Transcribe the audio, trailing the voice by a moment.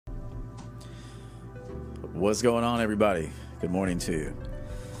What's going on, everybody? Good morning to you.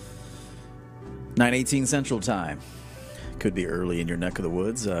 9:18 Central Time. Could be early in your neck of the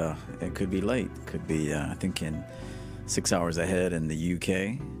woods. It could be late. Could be, I think, in 6 hours ahead in the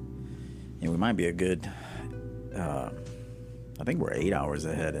UK. And we might be a good, I think we're 8 hours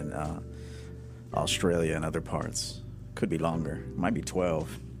ahead in Australia and other parts. Could be longer. Might be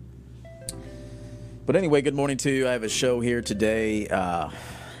 12. But anyway, good morning to you. I have a show here today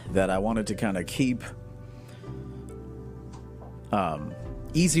that I wanted to kind of keep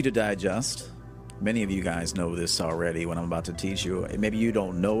easy to digest. Many of you guys know this already when I'm about to teach you. Maybe you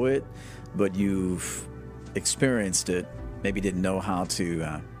don't know it, but you've experienced it. Maybe didn't know how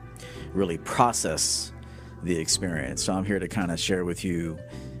to really process the experience. So I'm here to kind of share with you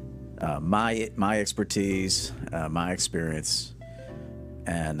my expertise, my experience,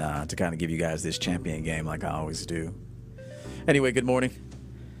 and to kind of give you guys this champion game like I always do. Anyway, good morning.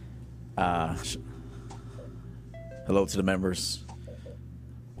 Hello to the members.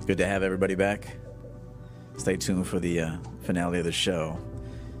 Good to have everybody back. Stay tuned for the finale of the show.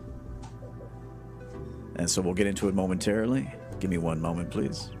 And so we'll get into it momentarily. Give me one moment,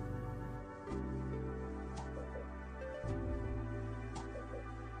 please.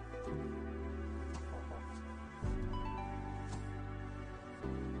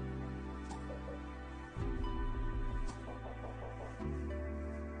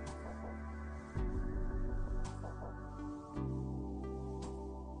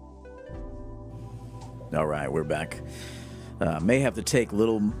 All right, we're back. May have to take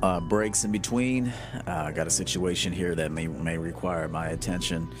little breaks in between. I got a situation here that may require my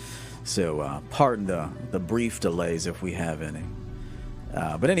attention. So pardon the brief delays if we have any.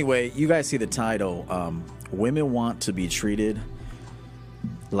 But anyway, you guys see the title, Women Want to be Treated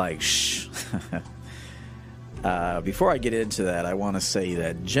Like Shh. Before I get into that, I want to say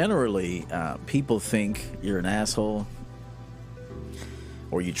that generally people think you're an asshole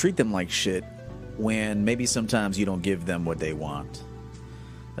or you treat them like shit when maybe sometimes you don't give them what they want.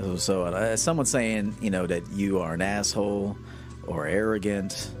 So someone saying, that you are an asshole or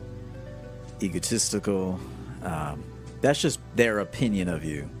arrogant, egotistical, that's just their opinion of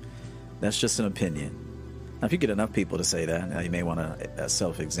you. That's just an opinion. Now, if you get enough people to say that, you may want to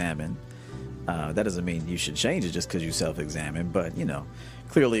self-examine. That doesn't mean you should change it just because you self-examine, but,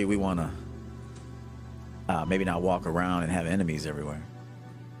 clearly we want to maybe not walk around and have enemies everywhere.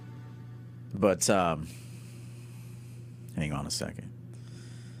 But, hang on a second.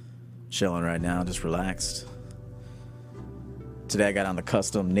 Chilling right now, just relaxed. Today I got on the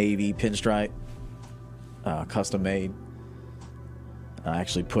custom navy pinstripe, custom made. I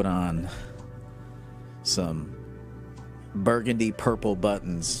actually put on some burgundy purple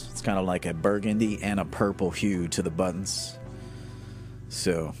buttons. It's kind of like a burgundy and a purple hue to the buttons.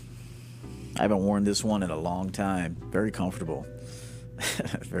 So, I haven't worn this one in a long time. Very comfortable.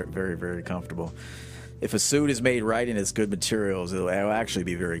 Very, very, very comfortable. If a suit is made right and it's good materials, it'll actually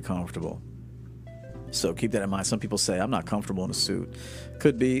be very comfortable. So keep that in mind. Some people say, I'm not comfortable in a suit.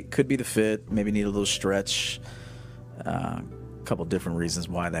 Could be the fit, maybe need a little stretch. A couple different reasons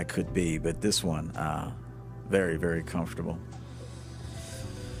why that could be, but this one, very, very comfortable.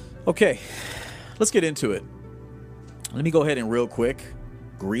 Okay, let's get into it. Let me go ahead and real quick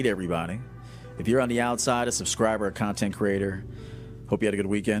greet everybody. If you're on the outside, a subscriber, a content creator, hope you had a good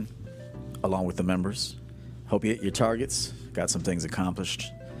weekend, along with the members. Hope you hit your targets, got some things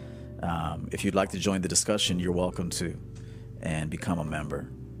accomplished. If you'd like to join the discussion, you're welcome to, and become a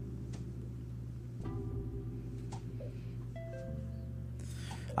member.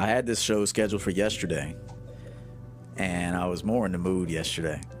 I had this show scheduled for yesterday, and I was more in the mood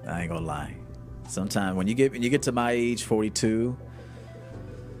yesterday. I ain't gonna lie. Sometimes when you get to my age, 42,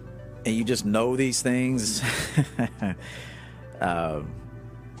 and you just know these things.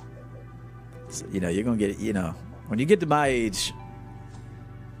 You're gonna get when you get to my age,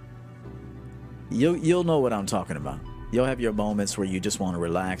 you'll know what I'm talking about. You'll have your moments where you just want to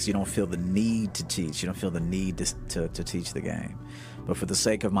relax. You don't feel the need to teach. You don't feel the need to teach the game. But for the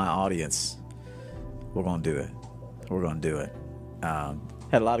sake of my audience, we're gonna do it. We're gonna do it.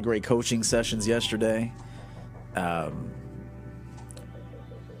 Had a lot of great coaching sessions yesterday.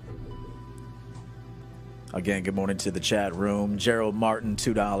 Again, good morning to the chat room. Gerald Martin,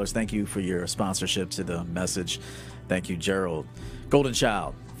 $2. Thank you for your sponsorship to the message. Thank you, Gerald. Golden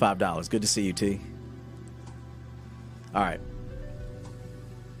Child, $5. Good to see you, T. All right.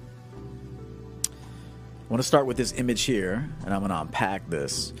 I want to start with this image here, and I'm going to unpack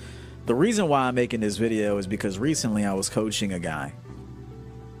this. The reason why I'm making this video is because recently I was coaching a guy.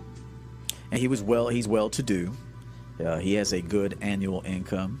 And he's well-to-do. He has a good annual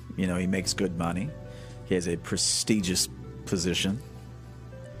income. He makes good money. He has a prestigious position.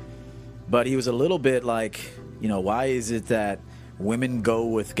 But he was a little bit like, why is it that women go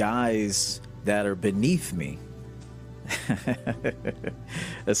with guys that are beneath me?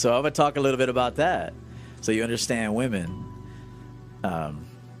 So I'm going to talk a little bit about that so you understand women.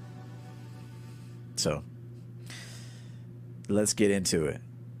 So let's get into it.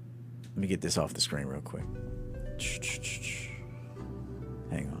 Let me get this off the screen real quick.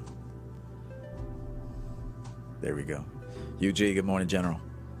 Hang on. There we go. UG, good morning, General.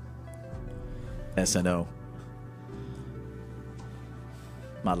 SNO.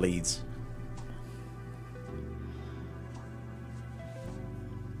 My leads.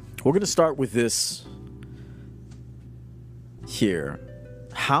 We're going to start with this here.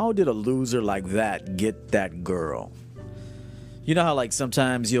 How did a loser like that get that girl? You know how like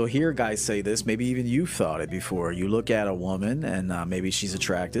sometimes you'll hear guys say this, maybe even you've thought it before. You look at a woman and maybe she's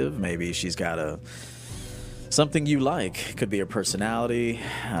attractive, maybe she's got something you like. Could be her personality,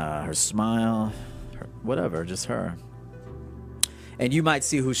 her smile, whatever, just her. And you might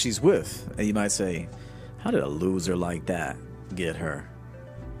see who she's with, and you might say, how did a loser like that get her?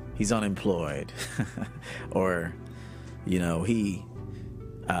 He's unemployed. Or, he,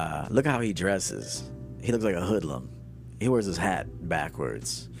 look how he dresses. He looks like a hoodlum. He wears his hat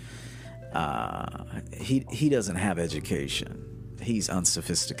backwards. He doesn't have education. He's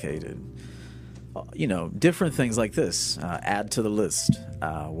unsophisticated. Different things like this. Add to the list,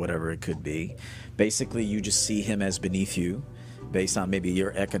 whatever it could be. Basically, you just see him as beneath you based on maybe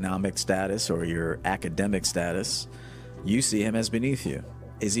your economic status or your academic status. You see him as beneath you.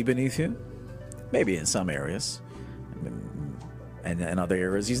 Is he beneath you? Maybe in some areas. And in other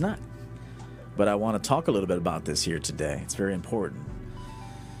areas, he's not. But I want to talk a little bit about this here today. It's very important.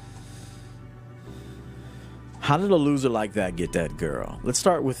 How did a loser like that get that girl? Let's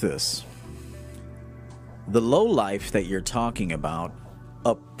start with this. The lowlife that you're talking about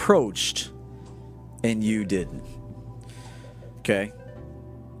approached and you didn't. Okay?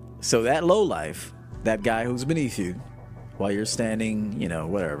 So that lowlife, that guy who's beneath you, while you're standing,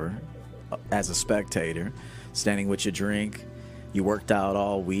 whatever, as a spectator, standing with your drink, you worked out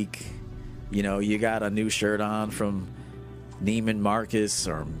all week, you got a new shirt on from Neiman Marcus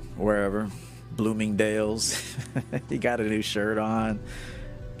or wherever, Bloomingdale's. You got a new shirt on.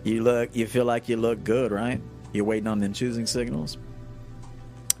 You feel like you look good, right? You're waiting on them choosing signals.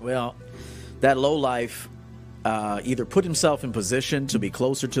 Well, that lowlife either put himself in position to be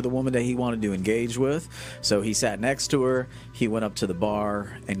closer to the woman that he wanted to engage with. So he sat next to her. He went up to the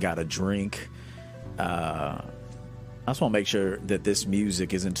bar and got a drink. I just want to make sure that this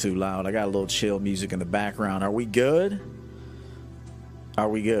music isn't too loud. I got a little chill music in the background. Are we good? Are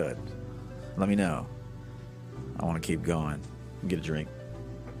we good? Let me know. I want to keep going. Get a drink.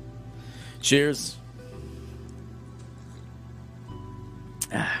 Cheers.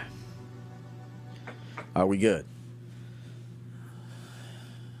 Are we good?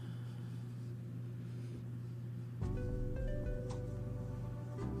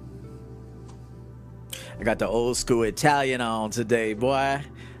 I got the old school Italian on today, boy.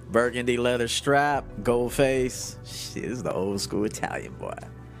 Burgundy leather strap, gold face. Shit, this is the old school Italian, boy.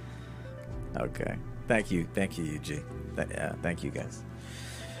 Okay. Thank you, UG. Thank you, guys.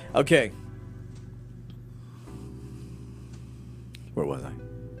 Okay. Where was I?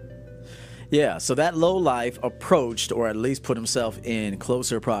 Yeah, so that lowlife approached, or at least put himself in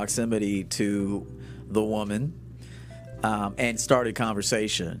closer proximity to the woman, and started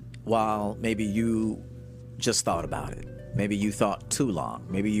conversation while maybe you just thought about it. Maybe you thought too long.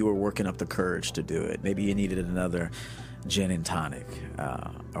 Maybe you were working up the courage to do it. Maybe you needed another gin and tonic,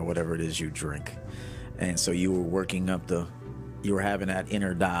 or whatever it is you drink. And so you were you were having that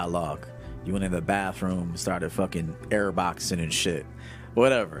inner dialogue. You went in the bathroom, started fucking airboxing and shit.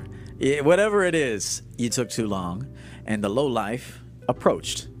 Whatever it is, you took too long, and the lowlife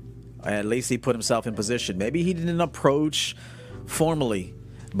approached. At least he put himself in position. Maybe he didn't approach formally,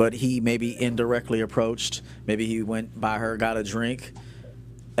 but he maybe indirectly approached. Maybe he went by her, got a drink,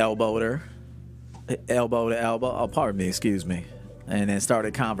 elbowed her, elbow to elbow. Oh, pardon me, excuse me. And then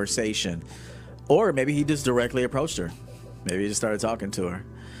started conversation. Or maybe he just directly approached her. Maybe he just started talking to her.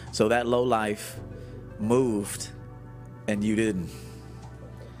 So that lowlife moved, and you didn't.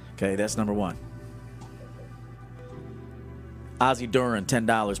 Okay, that's number one. Ozzy Duran,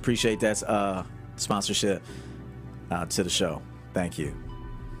 $10. Appreciate that sponsorship to the show. Thank you.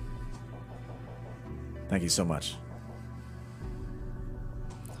 Thank you so much.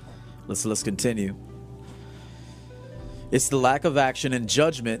 Let's continue. It's the lack of action and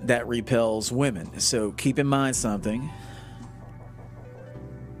judgment that repels women. So keep in mind something.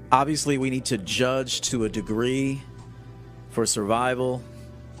 Obviously, we need to judge to a degree for survival.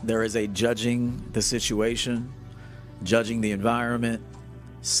 There is a judging the situation, judging the environment,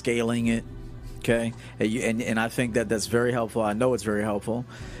 scaling it. Okay, and I think that that's very helpful. I know it's very helpful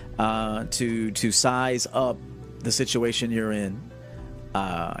to size up the situation you're in,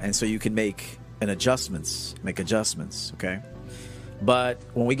 and so you can make adjustments. Okay, but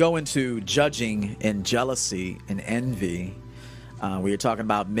when we go into judging and jealousy and envy, we're talking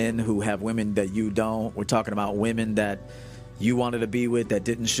about men who have women that you don't. We're talking about women that you wanted to be with that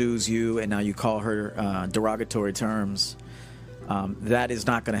didn't choose you, and now you call her derogatory terms. That is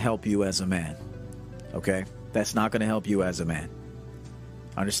not going to help you as a man. Okay? That's not going to help you as a man.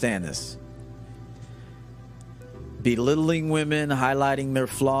 Understand this. Belittling women, highlighting their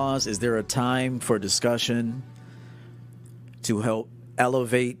flaws. Is there a time for discussion to help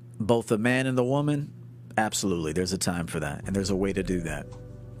elevate both the man and the woman? Absolutely. There's a time for that, and there's a way to do that.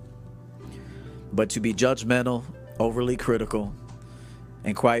 But to be judgmental, overly critical,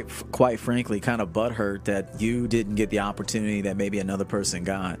 and quite frankly, kind of butthurt that you didn't get the opportunity that maybe another person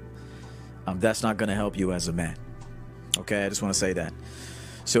got, that's not going to help you as a man. Okay, I just want to say that.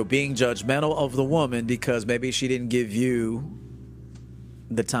 So being judgmental of the woman because maybe she didn't give you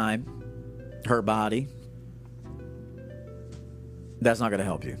the time, her body, that's not going to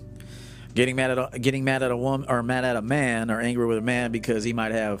help you. Getting mad at a woman or mad at a man or angry with a man because he might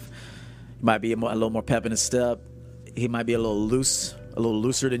be a little more pep in his step. He might be a little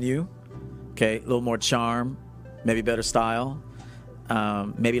looser than you. Okay, a little more charm, maybe better style,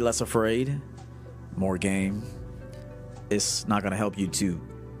 maybe less afraid, more game. It's not going to help you to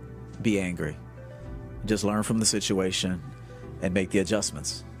be angry. Just learn from the situation and make the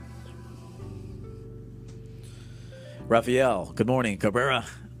adjustments. Raphael, good morning. Cabrera,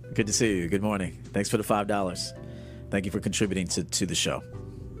 good to see you. Good morning. Thanks for the $5. Thank you for contributing to the show.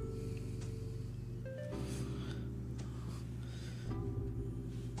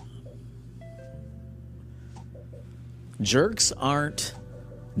 Jerks aren't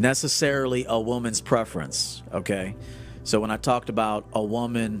necessarily a woman's preference, okay? So when I talked about a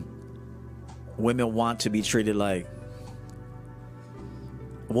woman, women want to be treated like,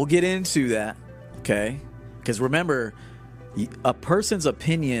 we'll get into that, okay? Because remember, a person's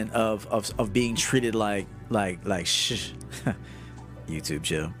opinion of being treated like shh, YouTube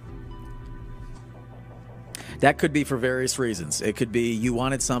chill. That could be for various reasons. It could be you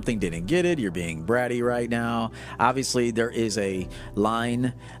wanted something, didn't get it. You're being bratty right now. Obviously, there is a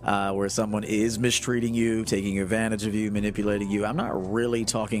line where someone is mistreating you, taking advantage of you, manipulating you. I'm not really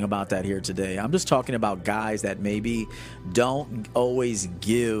talking about that here today. I'm just talking about guys that maybe don't always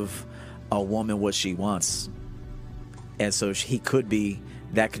give a woman what she wants. And so that could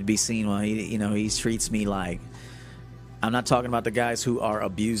be seen when he treats me like. I'm not talking about the guys who are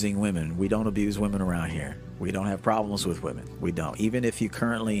abusing women. We don't abuse women around here. We don't have problems with women. We don't. Even if you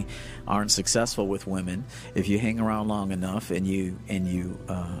currently aren't successful with women, if you hang around long enough and you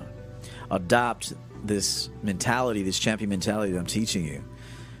adopt this mentality, this champion mentality that I'm teaching you,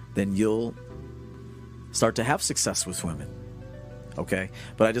 then you'll start to have success with women. Okay?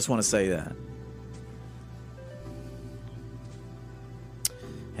 But I just want to say that.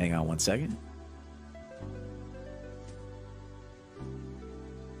 Hang on one second.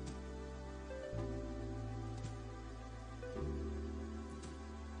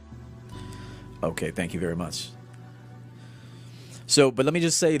 Okay, thank you very much. So, but let me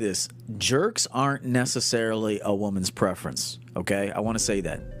just say this. Jerks aren't necessarily a woman's preference, okay? I want to say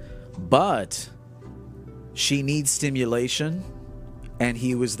that. But she needs stimulation, and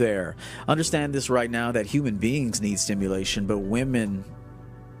he was there. Understand this right now, that human beings need stimulation, but women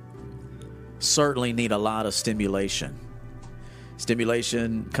certainly need a lot of stimulation.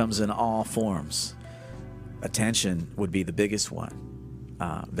 Stimulation comes in all forms. Attention would be the biggest one.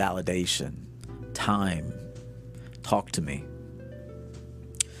 Validation. Time. Talk to me.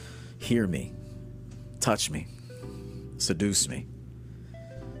 Hear me. Touch me. Seduce me.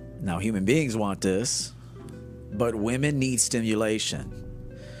 Now, human beings want this, but women need stimulation.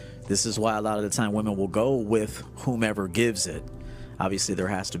 This is why a lot of the time women will go with whomever gives it. Obviously, there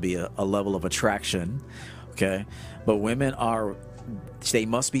has to be a level of attraction, okay? But women they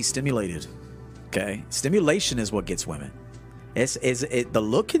must be stimulated, okay? Stimulation is what gets women. The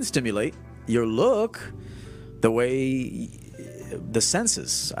look can stimulate. Your look, the way, the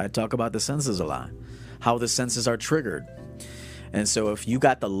senses. I talk about the senses a lot. How the senses are triggered. And so if you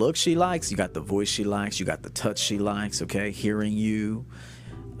got the look she likes, you got the voice she likes, you got the touch she likes, okay? Hearing you,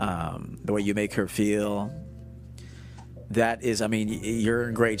 the way you make her feel. That is, you're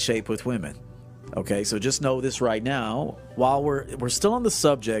in great shape with women, Okay, so just know this right now. While we're still on the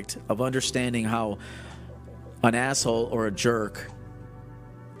subject of understanding how an asshole or a jerk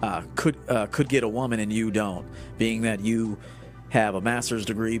could get a woman and you don't, being that you have a master's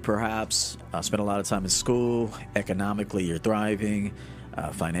degree, perhaps spent a lot of time in school, economically you're thriving,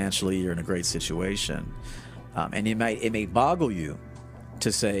 financially you're in a great situation, and it may boggle you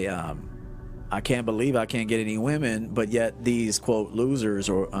to say, I can't believe I can't get any women, but yet these quote losers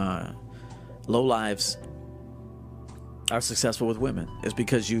or lowlives are successful with women. It's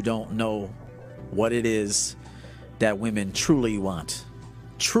because you don't know what it is that women truly want.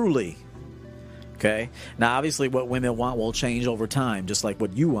 Truly. Okay? Now, obviously, what women want will change over time, just like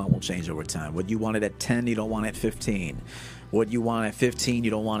what you want will change over time. What you wanted at 10, you don't want at 15. What you want at 15,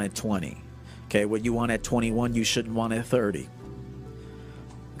 you don't want at 20. Okay? What you want at 21, you shouldn't want at 30.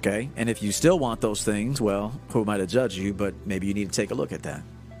 Okay? And if you still want those things, well, who am I to judge you? But maybe you need to take a look at that.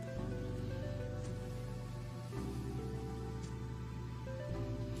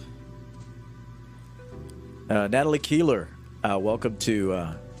 Natalie Keeler, welcome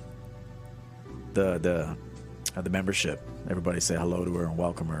to the membership. Everybody say hello to her and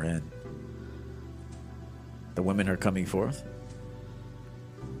welcome her in. The women are coming forth.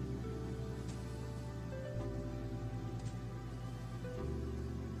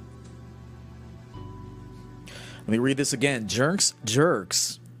 Let me read this again.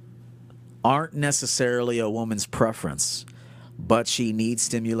 Jerks aren't necessarily a woman's preference, but she needs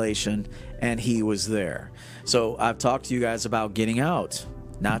stimulation, and he was there. So I've talked to you guys about getting out,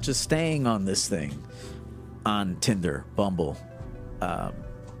 not just staying on this thing, on Tinder, Bumble.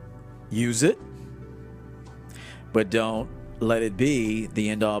 Use it, but don't let it be the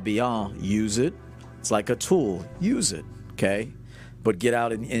end-all, be-all. Use it. It's like a tool. Use it, okay? But get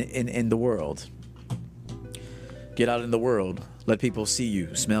out in the world. Get out in the world. Let people see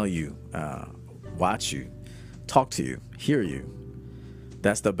you, smell you, watch you, talk to you, hear you.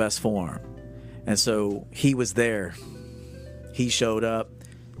 That's the best form. And so he was there. He showed up.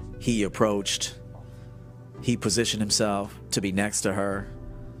 He approached. He positioned himself to be next to her.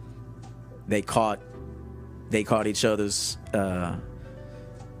 They caught each other's caught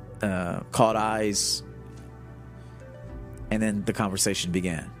eyes. And then the conversation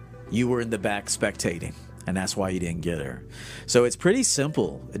began. You were in the back spectating, and that's why you didn't get her. So it's pretty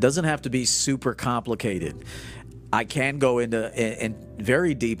simple. It doesn't have to be super complicated. I can go into and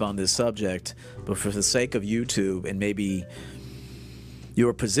very deep on this subject, but for the sake of YouTube and maybe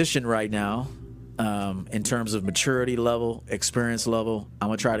your position right now, in terms of maturity level, experience level, I'm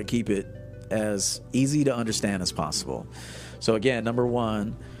going to try to keep it as easy to understand as possible. So again, number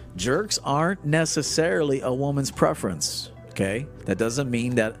one, jerks aren't necessarily a woman's preference. Okay? That doesn't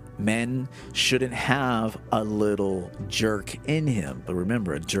mean that men shouldn't have a little jerk in him. But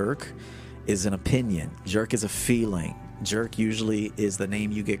remember, a jerk is an opinion. Jerk is a feeling. Jerk usually is the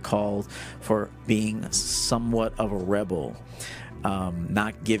name you get called for being somewhat of a rebel,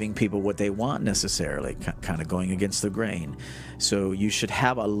 not giving people what they want necessarily, kind of going against the grain. So you should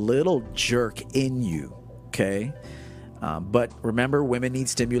have a little jerk in you, okay? But remember, women need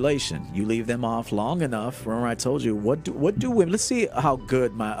stimulation. You leave them off long enough. Remember, I told you, what do women? Let's see how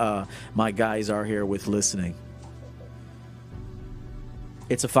good my guys are here with listening.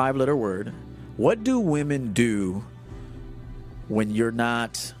 It's a 5-letter word. What do women do when you're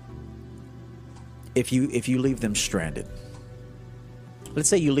not? If you leave them stranded. Let's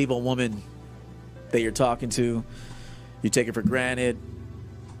say you leave a woman that you're talking to, you take it for granted.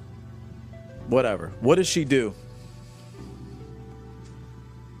 Whatever. What does she do?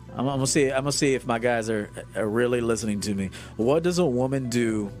 I'm gonna see if my guys are really listening to me. What does a woman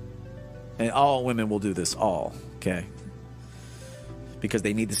do? And all women will do this. All, okay? Because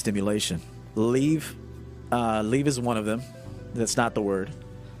they need the stimulation. Leave is one of them. That's not the word.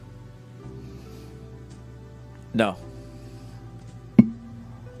 No.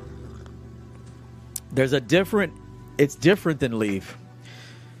 There's a different. It's different than leave.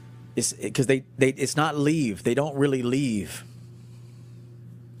 It's because it's not leave. They don't really leave.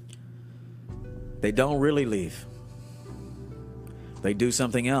 They don't really leave. They do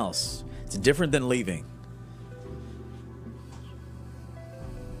something else. It's different than leaving.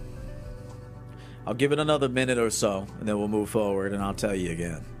 I'll give it another minute or so, and then we'll move forward, and I'll tell you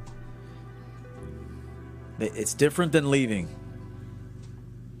again. It's different than leaving.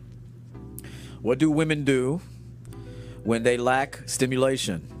 What do women do when they lack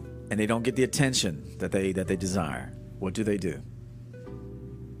stimulation and they don't get the attention that they desire? What do they do?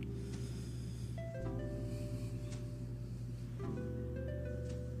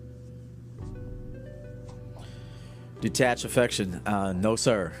 Detached affection. No,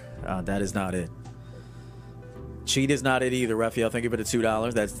 sir. That is not it. Cheat is not it either, Raphael. Thank you for the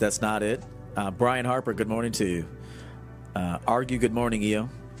 $2. That's not it. Brian Harper, good morning to you. Argue, good morning, EO.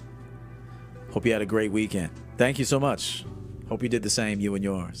 Hope you had a great weekend. Thank you so much. Hope you did the same, you and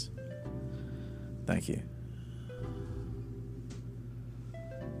yours. Thank you.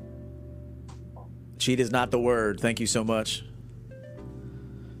 Cheat is not the word. Thank you so much.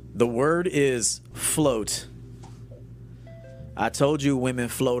 The word is float. I told you women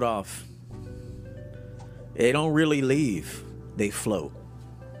float off. They don't really leave. They float.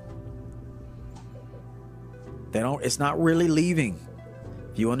 It's not really leaving.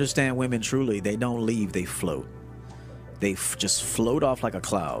 If you understand women truly, they don't leave, they float. They just float off like a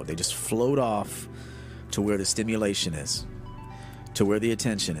cloud. They just float off to where the stimulation is, to where the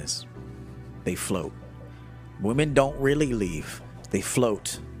attention is. They float. Women don't really leave. They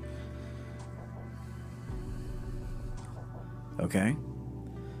float. Okay?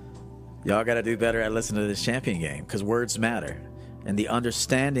 Y'all got to do better at listening to this champion game, because words matter. And the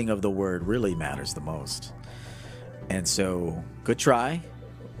understanding of the word really matters the most. And so, good try.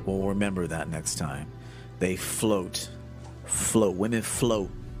 We'll remember that next time. They float. Float. Women float.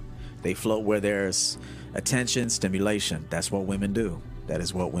 They float where there's attention, stimulation. That's what women do. That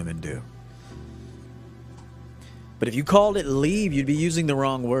is what women do. But if you called it leave, you'd be using the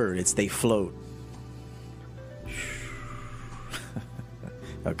wrong word. It's they float.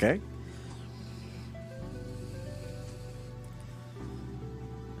 Okay?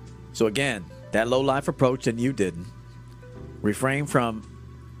 So again, that low-life approach, and you didn't. Refrain from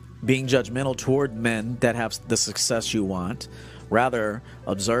being judgmental toward men that have the success you want. Rather,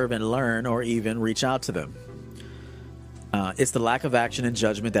 observe and learn, or even reach out to them. It's the lack of action and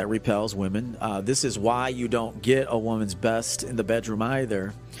judgment that repels women. This is why you don't get a woman's best in the bedroom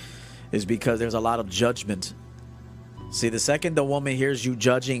either, is because there's a lot of judgment. See, the second the woman hears you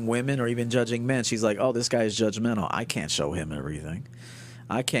judging women or even judging men, she's like, oh, this guy is judgmental. I can't show him everything.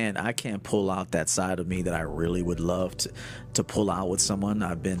 I can't pull out that side of me that I really would love to pull out with someone.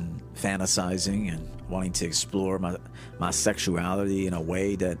 I've been fantasizing and wanting to explore my sexuality in a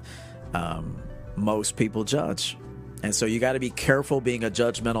way that most people judge. And so you got to be careful being a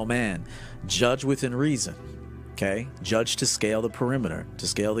judgmental man. Judge within reason, okay? Judge to scale the perimeter, to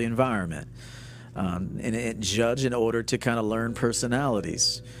scale the environment. And judge in order to kind of learn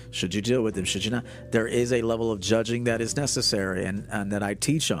personalities. Should you deal with them? Should you not? There is a level of judging that is necessary and that I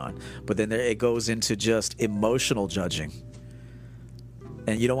teach on. But then it goes into just emotional judging.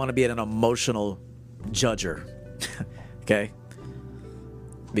 And you don't want to be an emotional judger. Okay?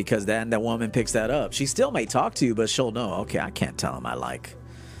 Because then that woman picks that up. She still may talk to you, but she'll know, okay, I can't tell him I like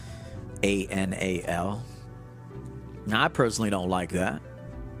ANAL. Now, I personally don't like that.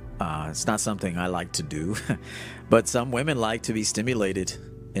 It's not something I like to do, but some women like to be stimulated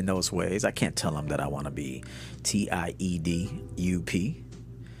in those ways. I can't tell them that I want to be TIEDUP.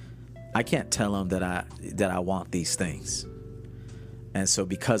 I can't tell him that I want these things. And so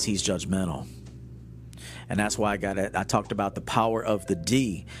because he's judgmental, and that's why I talked about the power of the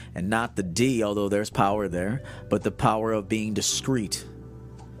D, and not the D, although there's power there, but the power of being discreet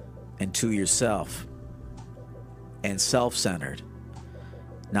and to yourself and self-centered.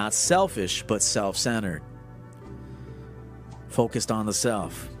 Not selfish, but self-centered. Focused on the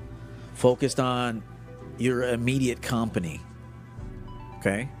self. Focused on your immediate company.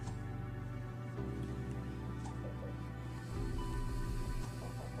 Okay?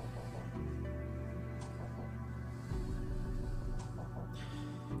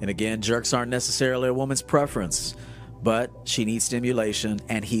 And again, jerks aren't necessarily a woman's preference, but she needs stimulation,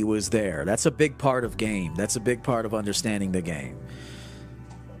 and he was there. That's a big part of game. That's a big part of understanding the game.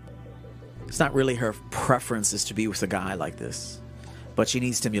 It's not really her preference is to be with a guy like this, but she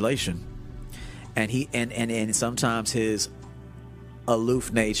needs stimulation. And and sometimes his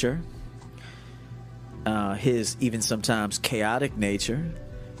aloof nature, his even sometimes chaotic nature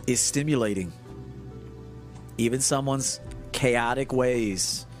is stimulating. Even someone's chaotic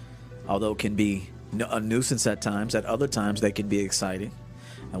ways, although can be a nuisance at times, at other times they can be exciting.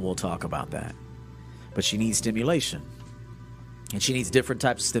 And we'll talk about that. But she needs stimulation. And she needs different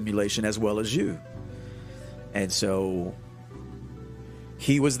types of stimulation as well as you. And so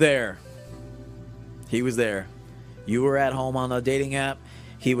he was there. He was there. You were at home on the dating app.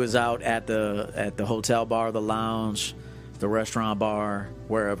 He was out at the hotel bar, the lounge, the restaurant bar,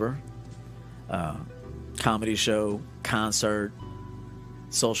 wherever. Comedy show, concert,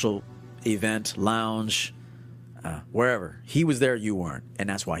 social event, lounge, wherever. He was there, you weren't. And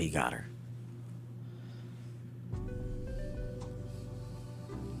that's why he got her.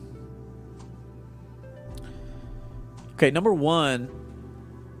 Okay, number one,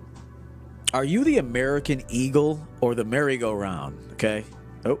 Are you the American Eagle or the merry-go-round? Okay.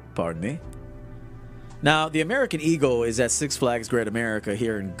 Oh, pardon me. Now, the American Eagle is at Six Flags Great America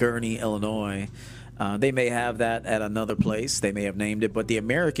here in Gurnee, Illinois. They may have that at another place. They may have named it, but the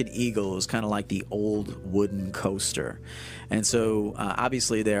American Eagle is kind of like the old wooden coaster. And so,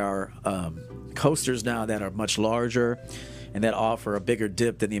 obviously, there are coasters now that are much larger and that offer a bigger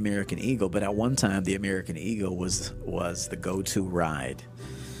dip than the American Eagle. But at one time, the American Eagle was the go-to ride.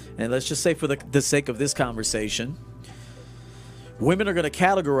 And let's just say, for the sake of this conversation, women are going to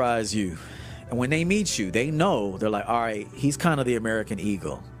categorize you. And when they meet you, they know, they're like, all right, he's kind of the American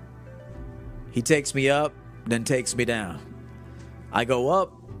Eagle. He takes me up, then takes me down. I go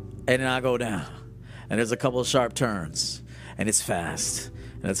up, and then I go down. And there's a couple of sharp turns. And it's fast.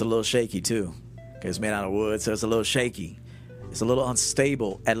 And it's a little shaky, too. It's made out of wood, so it's a little shaky. It's a little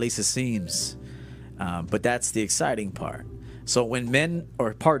unstable, at least it seems. But that's the exciting part. So when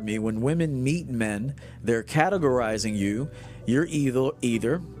when women meet men, they're categorizing you. You're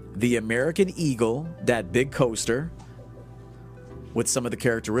either the American Eagle, that big coaster, with some of the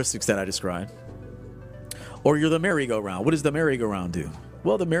characteristics that I described, or you're the merry-go-round. What does the merry-go-round do?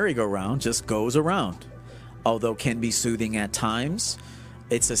 Well, the merry-go-round just goes around, although can be soothing at times.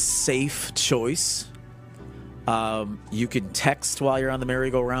 It's a safe choice. You can text while you're on the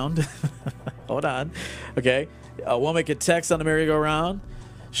merry-go-round. Hold on. Okay. A woman can text on the merry-go-round.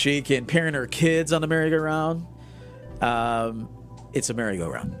 She can parent her kids on the merry-go-round. It's a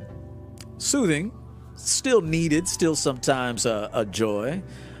merry-go-round. Soothing, still needed, still sometimes a joy,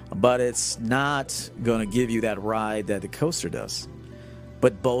 but it's not going to give you that ride that the coaster does.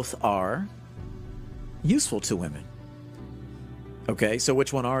 But both are useful to women. Okay, so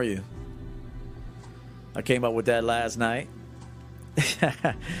which one are you? I came up with that last night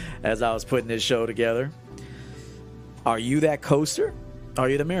as I was putting this show together. Are you that coaster? Are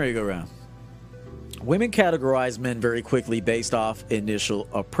you the merry-go-round? Women categorize men very quickly based off initial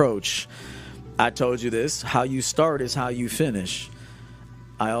approach. I told you this. How you start is how you finish.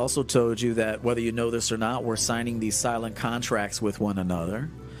 I also told you that whether you know this or not, we're signing these silent contracts with one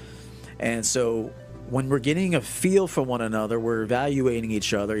another. And so when we're getting a feel for one another, we're evaluating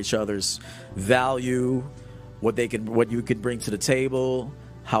each other's value, what you can bring to the table,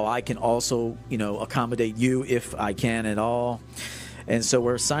 how I can also, accommodate you if I can at all. And so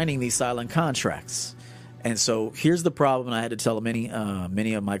we're signing these silent contracts. And so here's the problem, and I had to tell many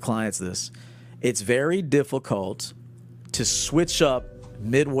of my clients this. It's very difficult to switch up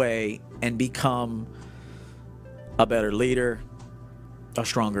midway and become a better leader, a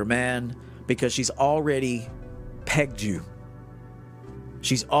stronger man, because she's already pegged you.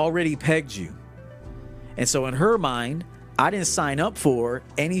 She's already pegged you. And so in her mind, I didn't sign up for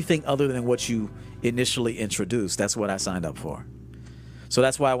anything other than what you initially introduced. That's what I signed up for. So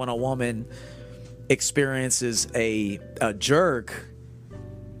that's why when a woman experiences a jerk,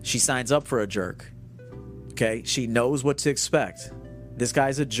 she signs up for a jerk. Okay? She knows what to expect. This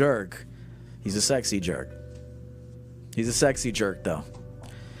guy's a jerk. He's a sexy jerk. He's a sexy jerk, though.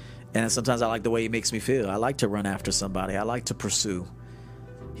 And sometimes I like the way he makes me feel. I like to run after somebody. I like to pursue.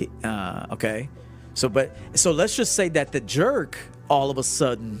 Okay? So let's just say that the jerk, all of a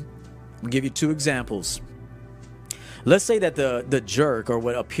sudden, I'll give you two examples. Let's say that the jerk, or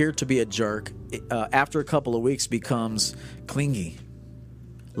what appeared to be a jerk, after a couple of weeks becomes clingy,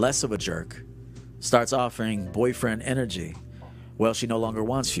 less of a jerk, starts offering boyfriend energy. Well, she no longer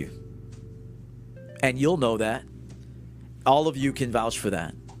wants you. And you'll know that. All of you can vouch for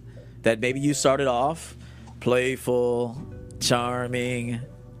that. That maybe you started off playful, charming,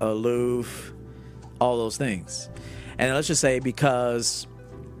 aloof, all those things. And let's just say because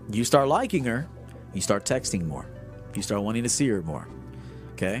you start liking her, you start texting more. You start wanting to see her more.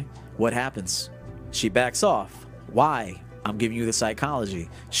 Okay? What happens? She backs off. Why? I'm giving you the psychology.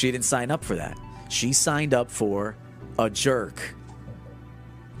 She didn't sign up for that. She signed up for a jerk.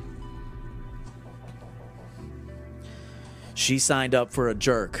 She signed up for a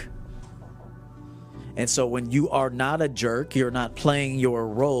jerk. And so when you are not a jerk, you're not playing your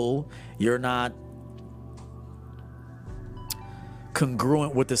role, you're not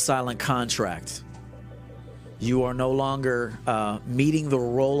congruent with the silent contract. You are no longer meeting the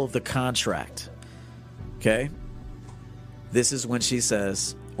role of the contract. Okay? This is when she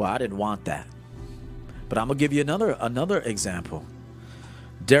says, well, I didn't want that. But I'm going to give you another example.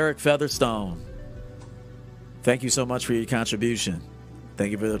 Derek Featherstone. Thank you so much for your contribution.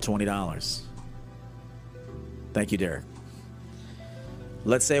 Thank you for the $20. Thank you, Derek.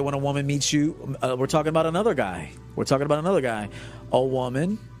 Let's say when a woman meets you, we're talking about another guy. A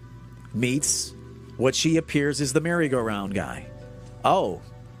woman meets what she appears is the merry-go-round guy. Oh,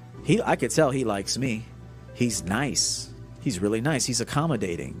 I could tell he likes me. He's nice. He's really nice. He's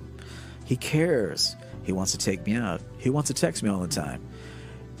accommodating. He cares. He wants to take me out. He wants to text me all the time.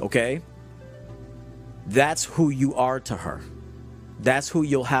 Okay? That's who you are to her. That's who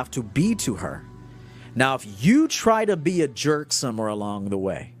you'll have to be to her. Now, if you try to be a jerk somewhere along the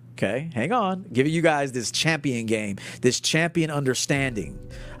way, okay, hang on, giving you guys this champion game, this champion understanding.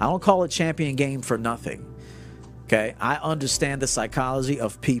 I don't call it champion game for nothing. Okay, I understand the psychology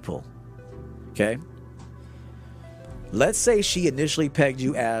of people. Okay, let's say she initially pegged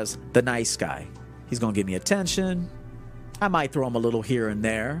you as the nice guy. He's gonna give me attention. I might throw him a little here and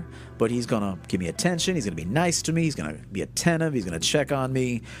there, but he's gonna give me attention. He's gonna be nice to me. He's gonna be attentive. He's gonna check on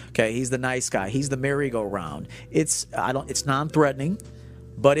me. Okay, he's the nice guy. He's the merry-go-round. It's non-threatening,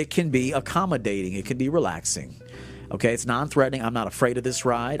 but it can be accommodating. It can be relaxing. Okay, it's non-threatening. I'm not afraid of this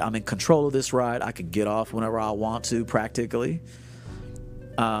ride. I'm in control of this ride. I can get off whenever I want to, practically.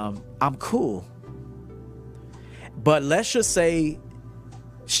 I'm cool. But let's just say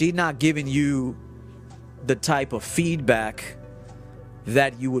she's not giving you the type of feedback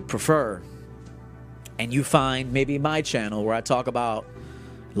that you would prefer. And you find maybe my channel where I talk about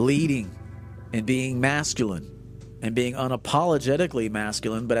leading and being masculine and being unapologetically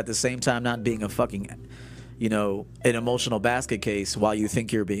masculine, but at the same time not being a fucking, an emotional basket case while you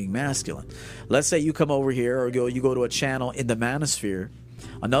think you're being masculine. Let's say you come over here or you go to a channel in the manosphere,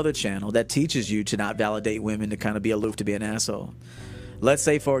 another channel that teaches you to not validate women, to kind of be aloof, to be an asshole. Let's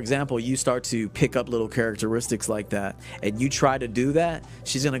say, for example, you start to pick up little characteristics like that, and you try to do that,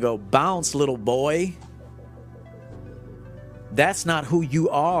 she's going to go, bounce, little boy. That's not who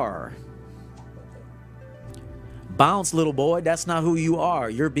you are. Bounce, little boy, that's not who you are.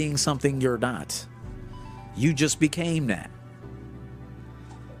 You're being something you're not. You just became that.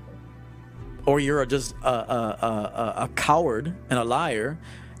 Or you're just a coward and a liar,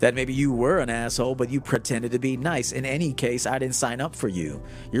 that maybe you were an asshole, but you pretended to be nice. In any case, I didn't sign up for you.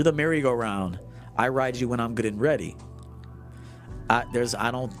 You're the merry-go-round. I ride you when I'm good and ready.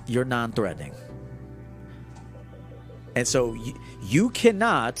 You're non-threatening. And so you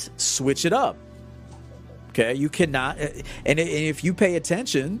cannot switch it up. Okay, you cannot. And if you pay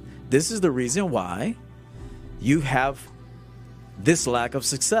attention, this is the reason why you have this lack of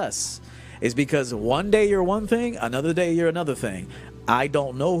success. Is because one day you're one thing, another day you're another thing. I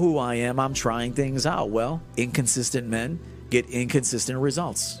don't know who I am. I'm trying things out. Well, inconsistent men get inconsistent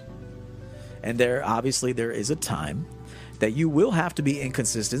results. And there is a time that you will have to be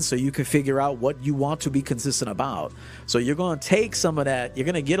inconsistent so you can figure out what you want to be consistent about. So you're going to take some of that, you're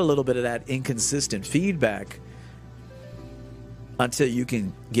going to get a little bit of that inconsistent feedback until you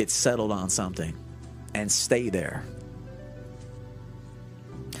can get settled on something and stay there.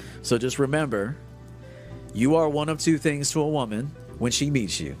 So just remember, you are one of two things to a woman when she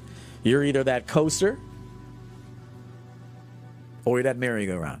meets you. You're either that coaster or you're that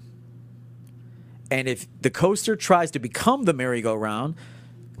merry-go-round. And if the coaster tries to become the merry-go-round,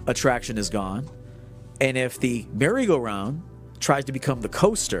 attraction is gone. And if the merry-go-round tries to become the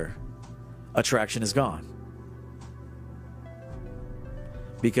coaster, attraction is gone.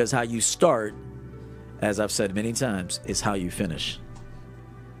 Because how you start, as I've said many times, is how you finish.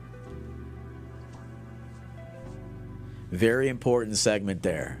 Very important segment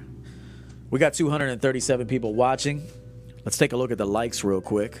there. We got 237 people watching. Let's take a look at the likes real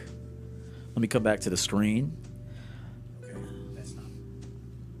quick. Let me come back to the screen.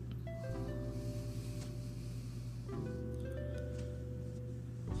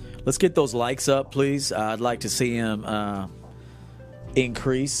 Let's get those likes up, please. I'd like to see them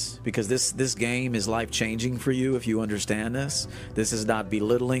increase, because this game is life-changing for you if you understand this. This is not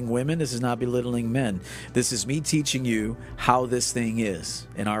belittling women. This is not belittling men. This is me teaching you how this thing is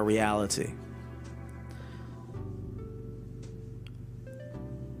in our reality.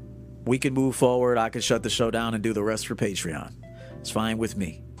 We can move forward. I can shut the show down and do the rest for Patreon. It's fine with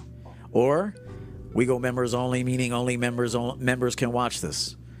me. Or we go members only, meaning only members can watch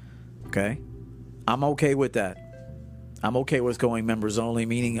this. Okay? I'm okay with that. I'm okay with going members only,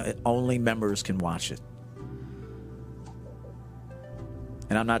 meaning only members can watch it.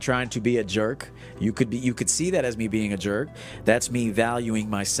 And I'm not trying to be a jerk. You could see that as me being a jerk. That's me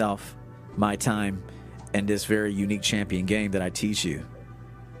valuing myself, my time, and this very unique champion game that I teach you.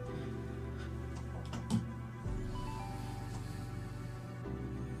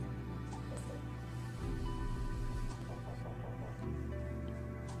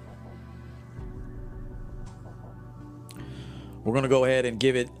 We're going to go ahead and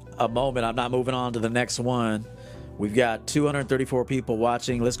give it a moment. I'm not moving on to the next one. We've got 234 people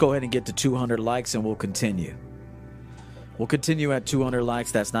watching. Let's go ahead and get to 200 likes and we'll continue. We'll continue at 200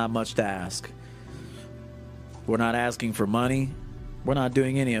 likes. That's not much to ask. We're not asking for money. We're not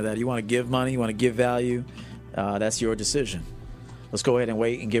doing any of that. You want to give money, you want to give value, that's your decision. Let's go ahead and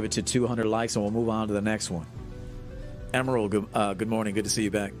wait and give it to 200 likes, and we'll move on to the next one. Emerald, good morning. Good to see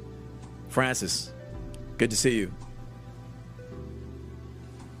you back. Francis, good to see you.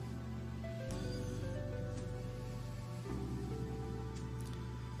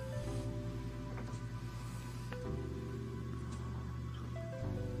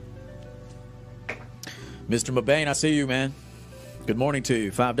 Mr. Mabane, I see you, man. Good morning to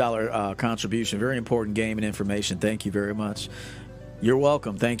you. $5 contribution. Very important game and information. Thank you very much. You're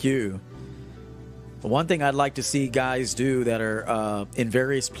welcome. Thank you. One thing I'd like to see guys do that are in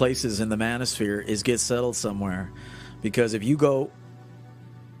various places in the manosphere is get settled somewhere. Because if you go...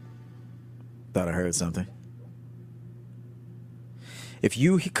 Thought I heard something. If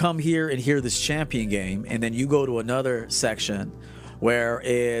you come here and hear this champion game, and then you go to another section where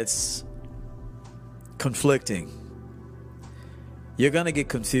it's conflicting, you're going to get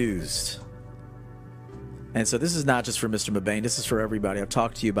confused. And so this is not just for Mr. Mabane. This is for everybody. I've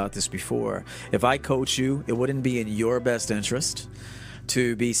talked to you about this before. If I coach you, it wouldn't be in your best interest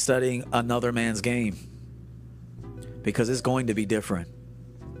to be studying another man's game, because it's going to be different.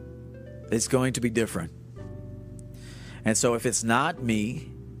 It's going to be different. And so if it's not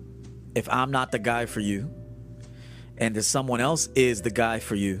me, if I'm not the guy for you, and if someone else is the guy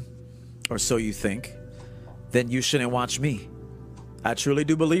for you, or so you think, then you shouldn't watch me. I truly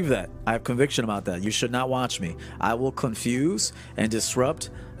do believe that. I have conviction about that. You should not watch me. I will confuse and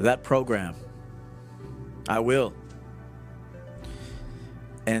disrupt that program. I will.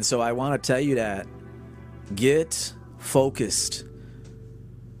 And so I want to tell you that. Get focused.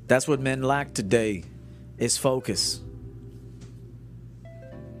 That's what men lack today, is focus.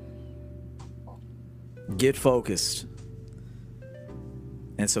 Get focused.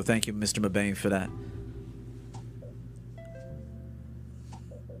 And so thank you, Mr. Mabane, for that.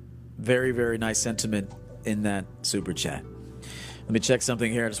 Very, very nice sentiment in that super chat. Let me check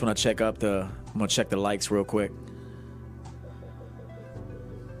something here. I just want to check I'm going to check the likes real quick.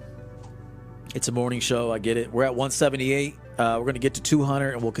 It's a morning show. I get it. We're at 178. We're going to get to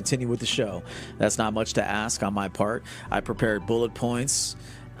 200 and we'll continue with the show. That's not much to ask on my part. I prepared bullet points.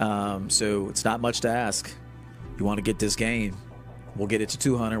 So it's not much to ask. You want to get this game, we'll get it to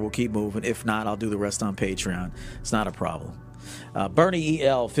 200. We'll keep moving. If not, I'll do the rest on Patreon. It's not a problem. Bernie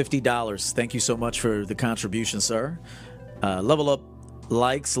EL, $50. Thank you so much for the contribution, sir. Level up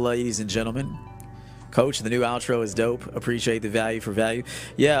likes, ladies and gentlemen. Coach, the new outro is dope. Appreciate the value for value.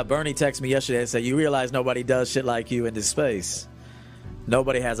 Yeah, Bernie texted me yesterday and said, you realize nobody does shit like you in this space.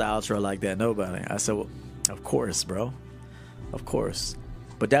 Nobody has an outro like that. Nobody. I said, well, of course, bro. Of course.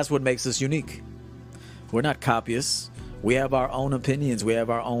 But that's what makes us unique. We're not copyists. We have our own opinions. We have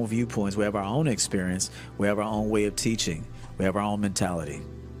our own viewpoints. We have our own experience. We have our own way of teaching. We have our own mentality.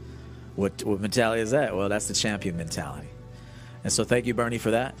 What mentality is that? Well, that's the champion mentality. And so thank you, Bernie,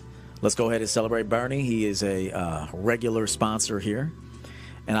 for that. Let's go ahead and celebrate Bernie. He is a regular sponsor here,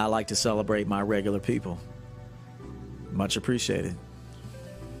 and I like to celebrate my regular people. Much appreciated.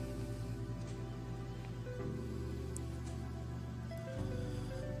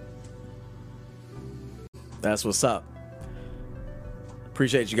 That's what's up.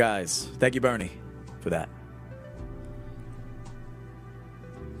 Appreciate you guys. Thank you, Bernie, for that.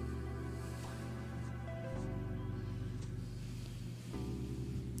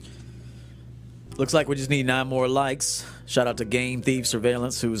 Looks like we just need 9 more likes. Shout out to Game Thief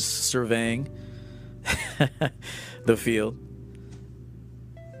Surveillance, who's surveying the field.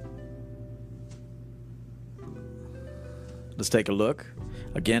 Let's take a look.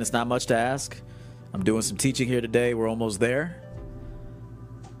 Again, it's not much to ask. I'm doing some teaching here today. We're almost there.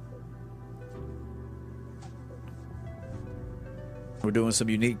 We're doing some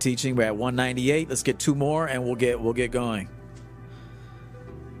unique teaching. We're at 198. Let's get 2 more and we'll get going.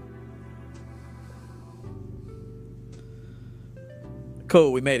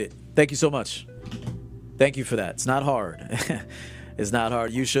 Cool, we made it. Thank you so much. Thank you for that. It's not hard. It's not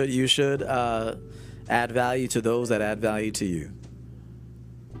hard. You should add value to those that add value to you.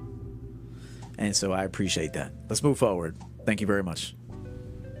 And so I appreciate that. Let's move forward. Thank you very much.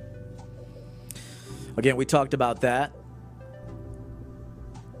 Again, we talked about that.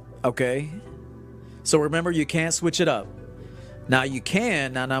 Okay. So remember, you can't switch it up. Now you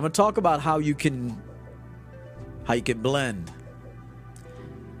can. Now I'm going to talk about how you can blend.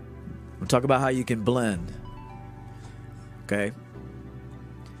 We'll talk about how you can blend. Okay?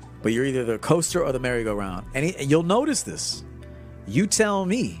 But you're either the coaster or the merry-go-round. And you'll notice this. You tell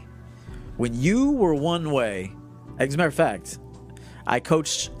me, when you were one way As a matter of fact, I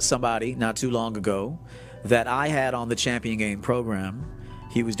coached somebody not too long ago that I had on the Champion Game program.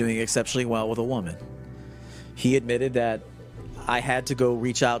 He was doing exceptionally well with a woman. He admitted that I had to go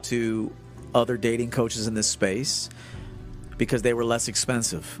reach out to other dating coaches in this space because they were less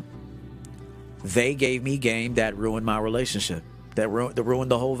expensive. They gave me game that ruined my relationship, that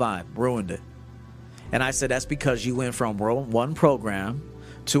ruined the whole vibe, ruined it. And I said, that's because you went from one program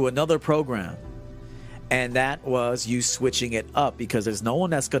to another program. And that was you switching it up, because there's no one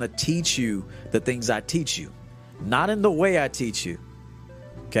that's going to teach you the things I teach you. Not in the way I teach you.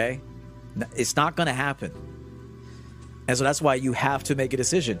 Okay? It's not going to happen. And so that's why you have to make a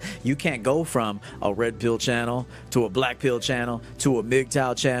decision. You can't go from a red pill channel to a black pill channel to a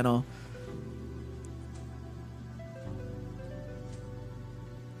MGTOW channel.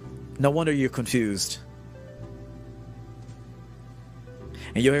 No wonder you're confused.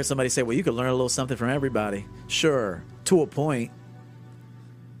 And you'll hear somebody say, well, you can learn a little something from everybody. Sure, to a point.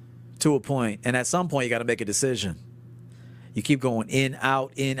 To a point. And at some point, you got to make a decision. You keep going in,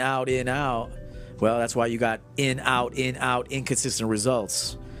 out, in, out, in, out. Well, that's why you got in, out, inconsistent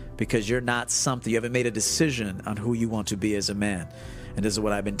results. Because you're not something. You haven't made a decision on who you want to be as a man. And this is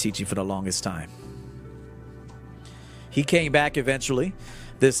what I've been teaching for the longest time. He came back eventually.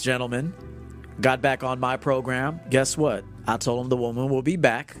 This gentleman got back on my program. Guess what? I told him the woman will be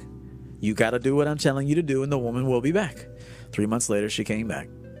back. You got to do what I'm telling you to do, and the woman will be back. 3 months later, she came back.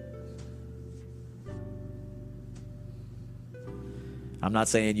 I'm not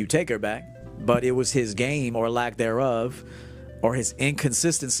saying you take her back, but it was his game or lack thereof, or his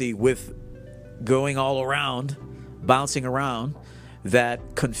inconsistency with going all around, bouncing around,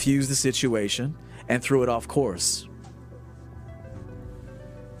 that confused the situation and threw it off course.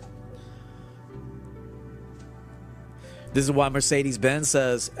 This is why Mercedes-Benz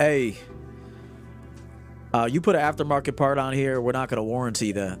says, hey, you put an aftermarket part on here, we're not going to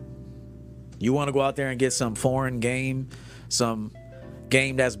warranty that. You want to go out there and get some foreign game, some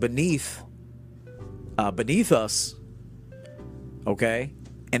game that's beneath us, okay?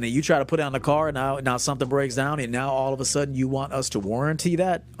 And then you try to put it on the car, and now something breaks down, and now all of a sudden you want us to warranty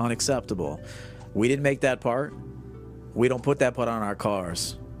that? Unacceptable. We didn't make that part. We don't put that part on our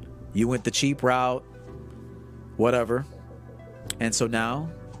cars. You went the cheap route, whatever. And so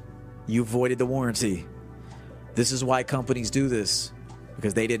now you voided the warranty. This is why companies do this,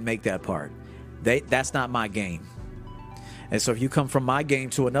 because they didn't make that part. That's not my game. And so if you come from my game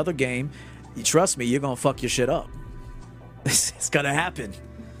to another game, trust me, you're going to fuck your shit up. It's going to happen.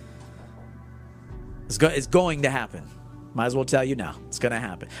 It's going to happen. Might as well tell you now. It's going to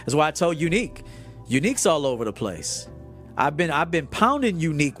happen. That's why I told Unique. Unique's all over the place. I've been pounding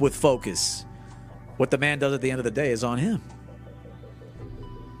Unique with focus. What the man does at the end of the day is on him.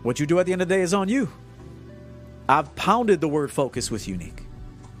 What you do at the end of the day is on you. I've pounded the word focus with Unique.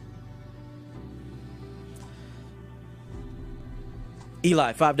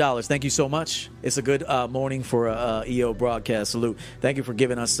 Eli, $5. Thank you so much. It's a good morning for a EO broadcast. Salute. Thank you for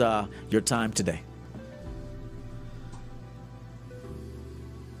giving us your time today.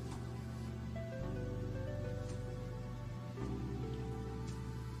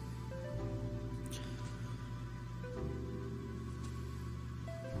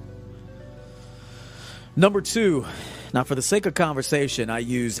 Number 2, now for the sake of conversation, I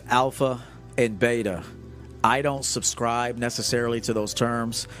use alpha and beta. I don't subscribe necessarily to those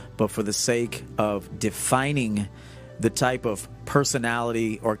terms, but for the sake of defining the type of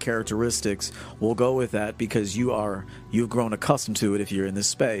personality or characteristics, we'll go with that because you've grown accustomed to it if you're in this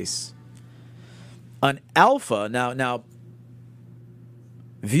space. An alpha, now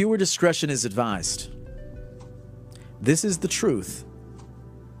viewer discretion is advised. This is the truth.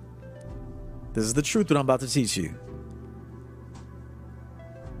 This is the truth that I'm about to teach you.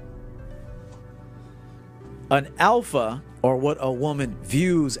 An alpha, or what a woman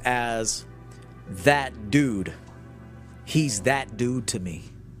views as that dude. He's that dude to me.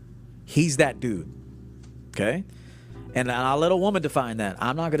 He's that dude. Okay? And I'll let a woman define that.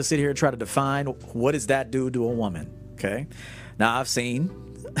 I'm not going to sit here and try to define what is that dude to a woman. Okay? Now, I've seen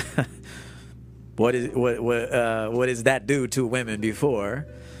what is that dude to women before.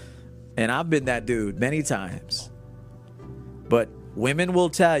 And I've been that dude many times. But women will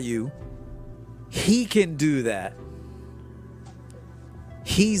tell you, he can do that.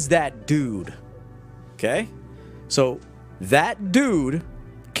 He's that dude. Okay? So that dude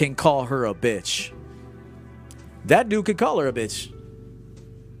can call her a bitch. That dude can call her a bitch.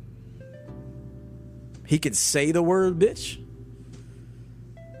 He can say the word bitch.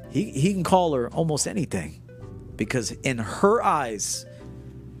 He can call her almost anything. Because in her eyes,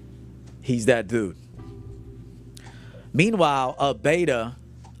 he's that dude. Meanwhile, a beta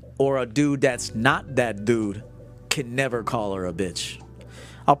or a dude that's not that dude can never call her a bitch.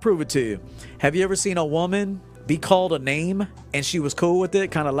 I'll prove it to you. Have you ever seen a woman be called a name and she was cool with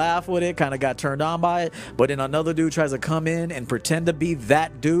it, kind of laugh with it, kind of got turned on by it, but then another dude tries to come in and pretend to be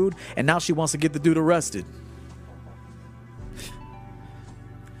that dude, and now she wants to get the dude arrested?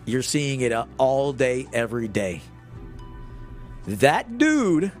 You're seeing it all day, every day. That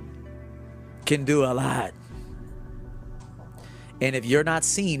dude can do a lot. And if you're not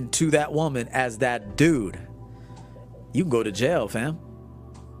seen to that woman as that dude, you can go to jail, fam.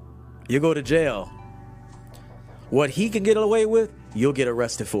 You go to jail. What he can get away with, you'll get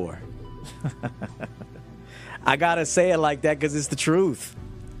arrested for. I gotta say it like that because it's the truth.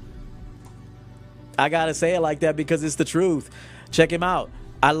 I gotta say it like that because it's the truth. Check him out.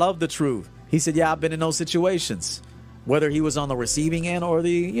 I love the truth. He said, yeah, I've been in those situations, whether he was on the receiving end or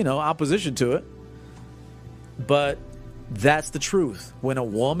the, opposition to it. But that's the truth. When a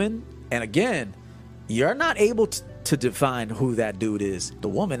woman, and again, you're not able to define who that dude is. The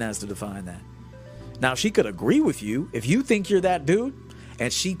woman has to define that. Now, she could agree with you. If you think you're that dude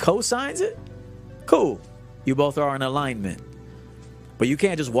and she co-signs it, cool. You both are in alignment. But you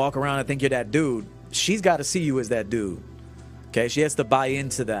can't just walk around and think you're that dude. She's got to see you as that dude. Okay? She has to buy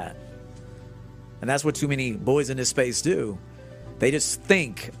into that. And that's what too many boys in this space do. They just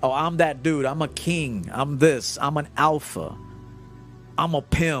think, oh, I'm that dude. I'm a king. I'm this. I'm an alpha. I'm a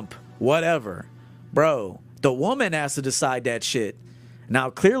pimp. Whatever. Bro, the woman has to decide that shit. Now,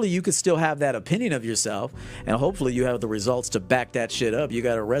 clearly, you could still have that opinion of yourself, and hopefully you have the results to back that shit up. You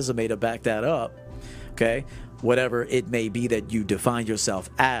got a resume to back that up, okay? Whatever it may be that you define yourself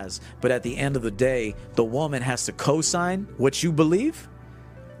as. But at the end of the day, the woman has to co-sign what you believe,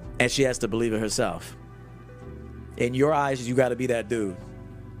 and she has to believe it herself. In your eyes, you got to be that dude.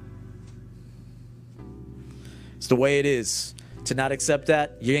 It's the way it is. To not accept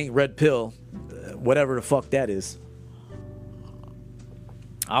that, you ain't red pill, whatever the fuck that is.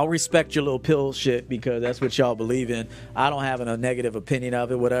 I'll respect your little pill shit because that's what y'all believe in. I don't have a negative opinion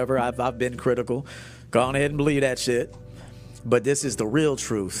of it, whatever. I've been critical. Go on ahead and believe that shit. But this is the real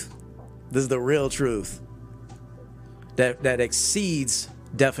truth. This is the real truth that exceeds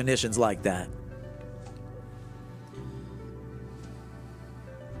definitions like that.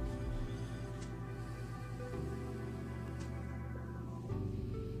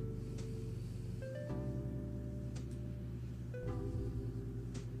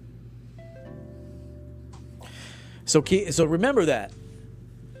 So remember that.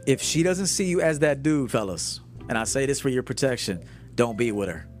 If she doesn't see you as that dude, fellas, and I say this for your protection, don't be with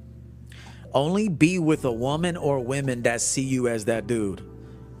her. Only be with a woman or women that see you as that dude.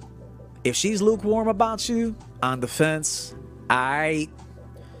 If she's lukewarm about you, on the fence,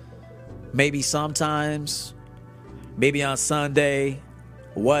 maybe sometimes, maybe on Sunday,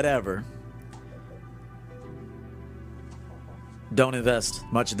 whatever, don't invest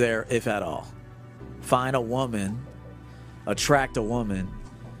much there, if at all. Find a woman, attract a woman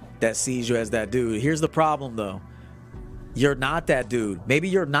that sees you as that dude. Here's the problem, though. You're not that dude. Maybe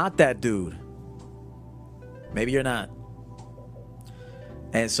you're not that dude. Maybe you're not.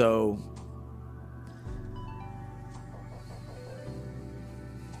 And so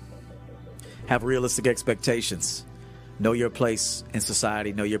have realistic expectations. Know your place in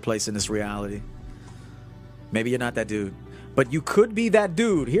society. Know your place in this reality. Maybe you're not that dude. But you could be that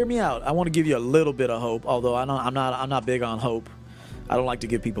dude. Hear me out. I want to give you a little bit of hope, although I'm not big on hope. I don't like to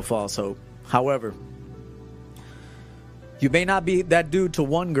give people false hope. However, you may not be that dude to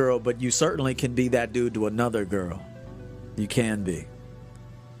one girl, but you certainly can be that dude to another girl. You can be.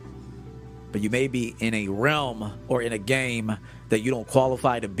 But you may be in a realm or in a game that you don't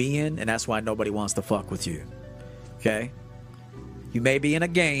qualify to be in, and that's why nobody wants to fuck with you. Okay? You may be in a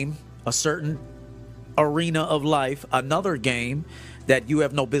game, a certain arena of life, another game that you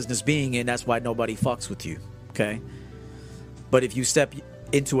have no business being in. That's why nobody fucks with you. Okay? But if you step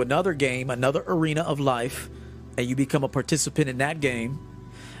into another game, another arena of life, and you become a participant in that game,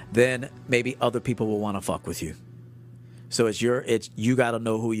 then maybe other people will want to fuck with you. So you got to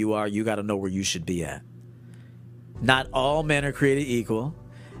know who you are. You got to know where you should be at. Not all men are created equal,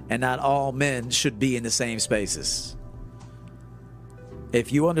 and not all men should be in the same spaces.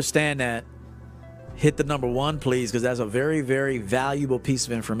 If you understand that, hit the number 1, please, because that's a very, very valuable piece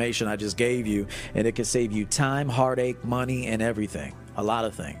of information I just gave you, and it can save you time, heartache, money, and everything. A lot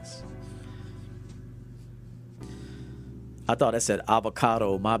of things. I thought it said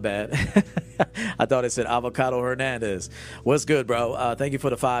avocado. My bad. I thought it said Avocado Hernandez. What's good, bro? Thank you for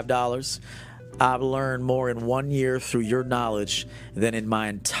the $5. I've learned more in 1 year through your knowledge than in my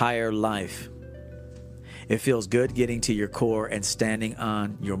entire life. It feels good getting to your core and standing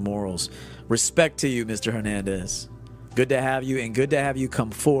on your morals. Respect to you, Mr. Hernandez. Good to have you, and good to have you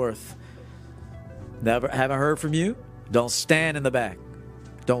come forth. Haven't heard from you? Don't stand in the back.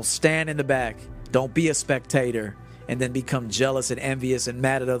 Don't stand in the back. Don't be a spectator and then become jealous and envious and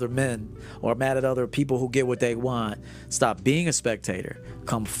mad at other men or mad at other people who get what they want. Stop being a spectator.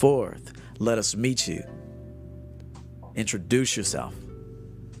 Come forth. Let us meet you. Introduce yourself.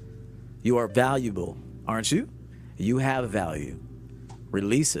 You are valuable, aren't you? You have value.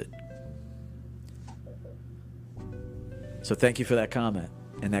 Release it. So thank you for that comment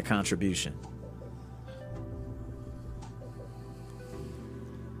and that contribution.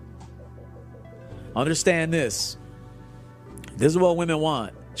 Understand this. This is what women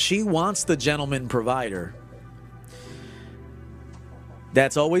want. She wants the gentleman provider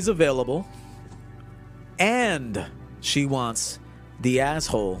that's always available, and she wants the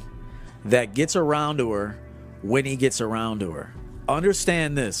asshole that gets around to her when he gets around to her.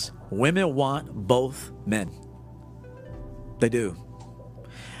 Understand this. Women want both men. They do.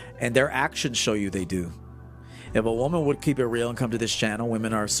 And their actions show you they do. If a woman would keep it real and come to this channel,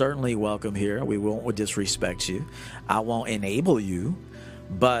 women are certainly welcome here. We won't disrespect you. I won't enable you,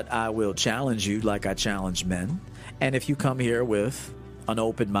 but I will challenge you like I challenge men. And if you come here with an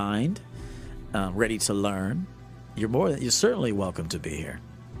open mind, ready to learn, you're certainly welcome to be here.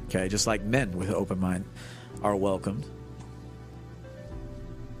 Okay, just like men with an open mind are welcomed.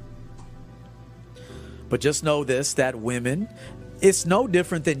 But just know this, that women, it's no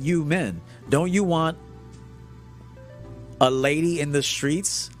different than you men. Don't you want a lady in the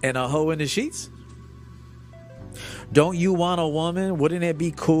streets and a hoe in the sheets? Don't you want a woman? Wouldn't it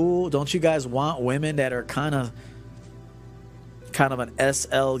be cool? Don't you guys want women that are kind of an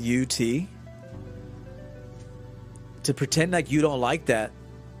SLUT? To pretend like you don't like that,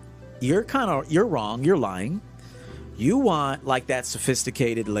 you're wrong. You're lying. You want like that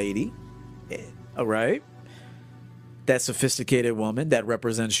sophisticated lady, all right? That sophisticated woman that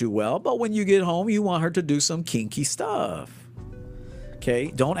represents you well, but when you get home, you want her to do some kinky stuff.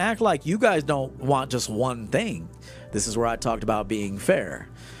 Okay? Don't act like you guys don't want just one thing. This is where I talked about being fair.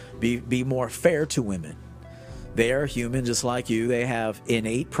 Be more fair to women. They are human just like you. They have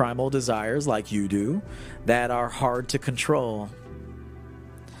innate primal desires like you do that are hard to control.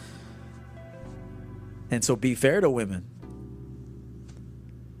 And so be fair to women.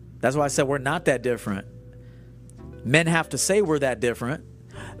 That's why I said we're not that different. Men have to say we're that different.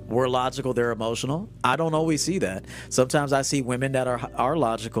 We're logical, they're emotional. I don't always see that. Sometimes I see women that are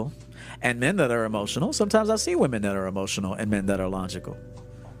logical and men that are emotional. Sometimes I see women that are emotional and men that are logical.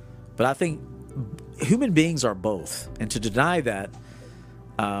 But I think human beings are both. And to deny that,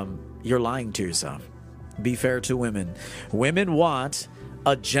 you're lying to yourself. Be fair to women. Women want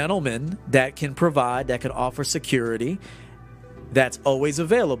a gentleman that can provide, that can offer security, that's always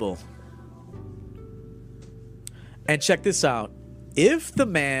available. And check this out. If the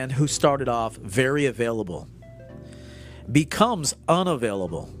man who started off very available becomes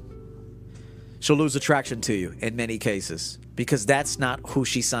unavailable, she'll lose attraction to you in many cases because that's not who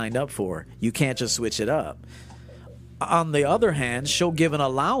she signed up for. You can't just switch it up. On the other hand, she'll give an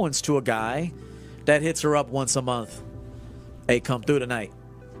allowance to a guy that hits her up once a month. Hey, come through tonight.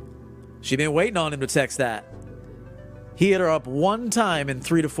 She been waiting on him to text that. He hit her up one time in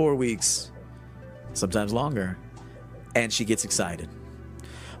 3 to 4 weeks, sometimes longer. And she gets excited.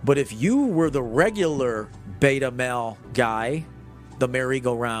 But if you were the regular beta male guy, the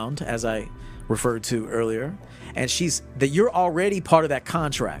merry-go-round, as I referred to earlier, and you're already part of that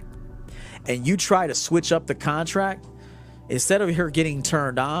contract, and you try to switch up the contract, instead of her getting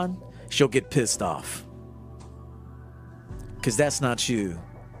turned on, she'll get pissed off. Because that's not you.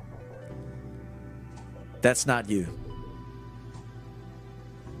 That's not you.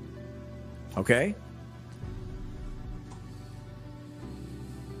 Okay?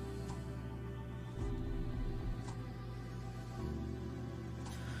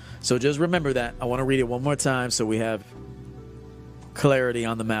 So just remember that. I want to read it one more time so we have clarity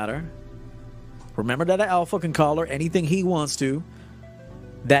on the matter. Remember that an alpha can call her anything he wants to.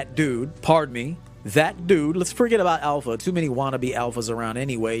 That dude, let's forget about alpha. Too many wannabe alphas around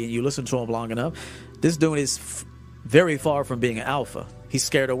anyway, and you listen to him long enough. This dude is very far from being an alpha. He's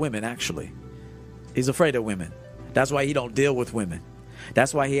scared of women, actually. He's afraid of women. That's why he don't deal with women.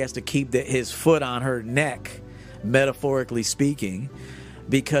 That's why he has to keep his foot on her neck, metaphorically speaking,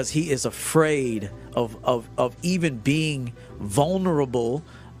 because he is afraid of even being vulnerable.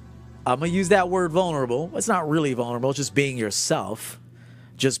 I'm going to use that word vulnerable. It's not really vulnerable. It's just being yourself.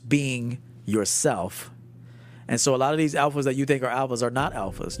 Just being yourself. And so a lot of these alphas that you think are alphas are not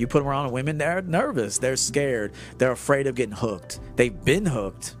alphas. You put them around women, they're nervous, they're scared, they're afraid of getting hooked. They've been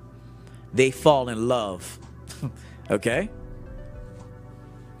hooked. They fall in love. Okay?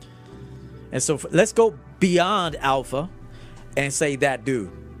 And so let's go beyond alpha and say that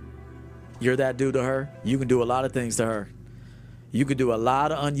dude. You're that dude to her. You can do a lot of things to her. You can do a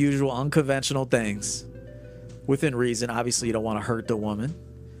lot of unusual, unconventional things within reason. Obviously, you don't want to hurt the woman.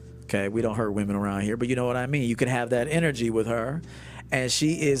 Okay, we don't hurt women around here, but you know what I mean. You can have that energy with her, and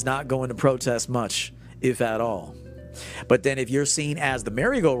she is not going to protest much, if at all. But then if you're seen as the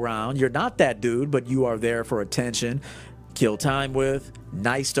merry-go-round, you're not that dude, but you are there for attention, kill time with,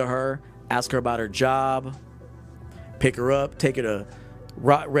 nice to her, ask her about her job, pick her up, take her to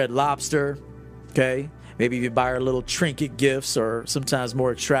Red Lobster, okay? Maybe you buy her little trinket gifts or sometimes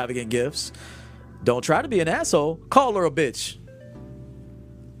more extravagant gifts. Don't try to be an asshole. Call her a bitch.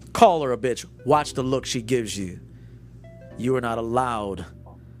 Call her a bitch. Watch the look she gives you. You are not allowed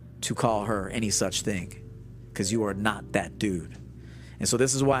to call her any such thing because you are not that dude. And so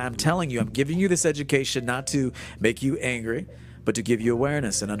this is why I'm telling you, I'm giving you this education not to make you angry, but to give you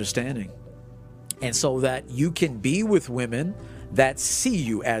awareness and understanding. And so that you can be with women that see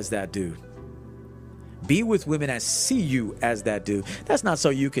you as that dude. Be with women that see you as that dude. That's not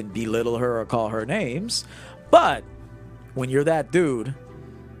so you can belittle her or call her names, but when you're that dude,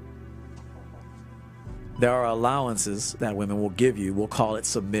 there are allowances that women will give you. We'll call it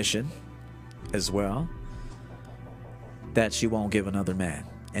submission as well, that she won't give another man.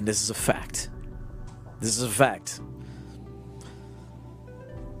 And this is a fact. This is a fact.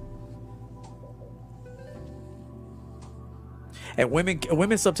 And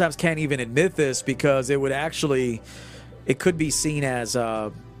women sometimes can't even admit this because it could be seen as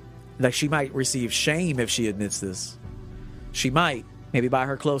like she might receive shame if she admits this. She might, maybe by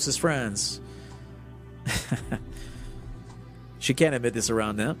her closest friends. She can't admit this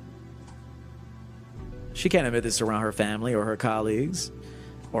around them. She can't admit this around her family or her colleagues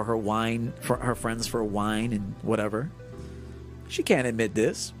or her friends for wine and whatever. She can't admit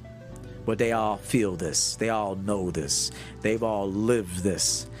this. But they all feel this. They all know this. They've all lived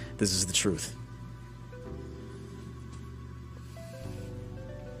this. This is the truth.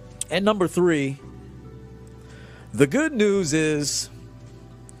 And number 3, the good news is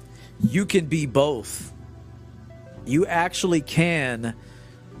you can be both. You actually can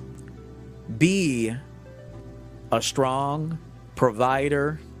be a strong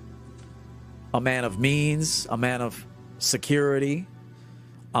provider, a man of means, a man of security,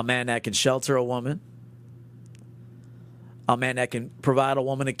 a man that can shelter a woman, a man that can provide a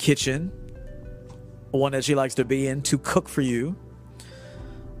woman a kitchen, one that she likes to be in, to cook for you.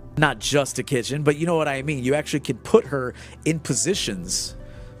 Not just a kitchen, but you know what I mean. You actually can put her in a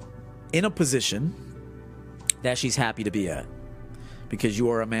position that she's happy to be at. Because you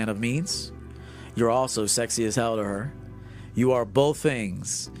are a man of means. You're also sexy as hell to her. You are both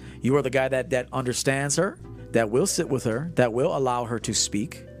things. You are the guy that understands her, that will sit with her, that will allow her to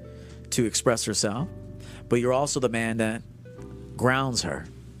speak, to express herself. But you're also the man that grounds her,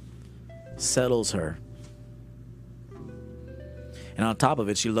 settles her. And on top of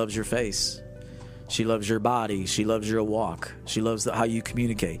it, she loves your face. She loves your body. She loves your walk. She loves how you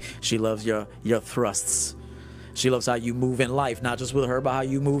communicate. She loves your thrusts. She loves how you move in life, not just with her, but how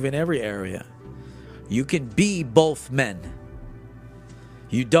you move in every area. You can be both men.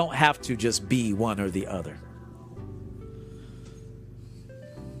 You don't have to just be one or the other.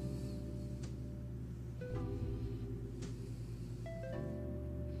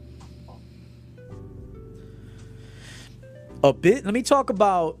 A bit. Let me talk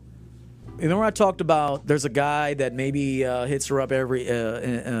about. Remember, I talked about there's a guy that maybe hits her up every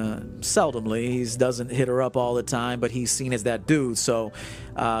seldomly. He doesn't hit her up all the time, but he's seen as that dude. So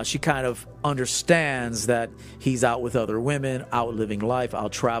she kind of understands that he's out with other women, out living life,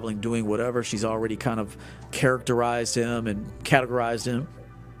 out traveling, doing whatever. She's already kind of characterized him and categorized him.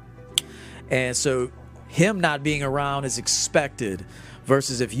 And so him not being around is expected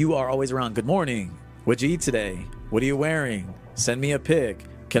versus if you are always around. Good morning. What'd you eat today? What are you wearing? Send me a pic.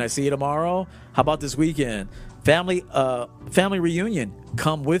 Can I see you tomorrow? How about this weekend? Family reunion.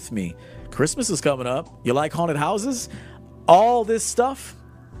 Come with me. Christmas is coming up. You like haunted houses? All this stuff.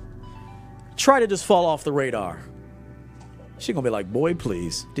 Try to just fall off the radar. She's going to be like, boy,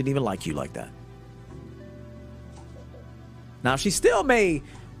 please. Didn't even like you like that. Now, she still may,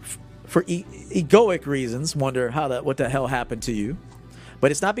 for egoic reasons, wonder what the hell happened to you.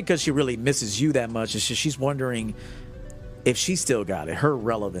 But it's not because she really misses you that much. It's just she's wondering if she still got it, her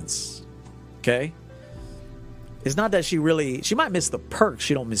relevance. Okay? It's not that she might miss the perks.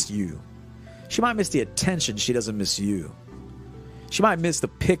 She don't miss you. She might miss the attention. She doesn't miss you. She might miss the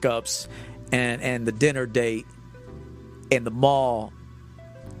pickups and the dinner date and the mall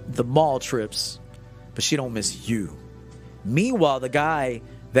trips, but she don't miss you. Meanwhile, the guy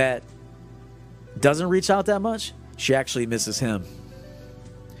that doesn't reach out that much, she actually misses him.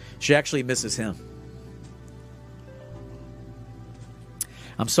 She actually misses him.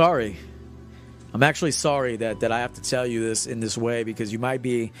 I'm sorry. I'm actually sorry that I have to tell you this in this way, because you might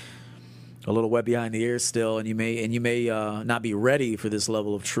be a little wet behind the ears still, and you may not be ready for this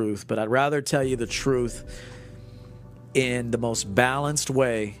level of truth. But I'd rather tell you the truth in the most balanced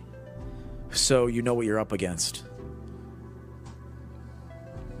way, so you know what you're up against.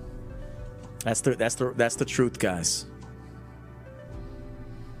 That's the truth, guys.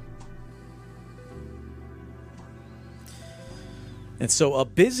 And so a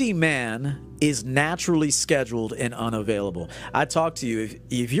busy man is naturally scheduled and unavailable. I talk to you,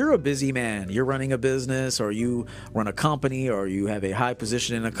 if you're a busy man, you're running a business, or you run a company, or you have a high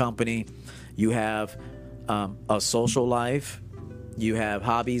position in a company, you have a social life, you have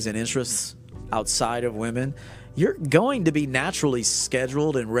hobbies and interests outside of women, you're going to be naturally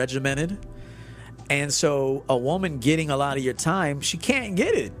scheduled and regimented. And so a woman getting a lot of your time, she can't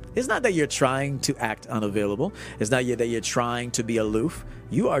get it. It's not that you're trying to act unavailable. It's not that you're trying to be aloof.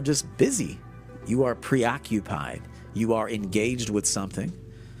 You are just busy. You are preoccupied. You are engaged with something.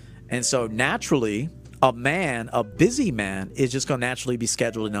 And so naturally, a busy man is just going to naturally be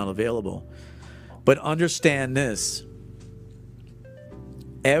scheduled and unavailable. But understand this.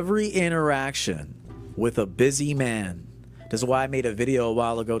 Every interaction with a busy man, this is why I made a video a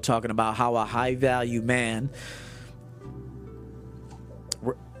while ago talking about how a high-value man,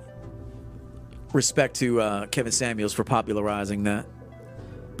 respect to Kevin Samuels for popularizing that,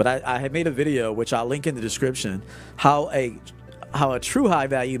 but I had made a video, which I'll link in the description, how a true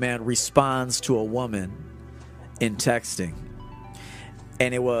high-value man responds to a woman in texting.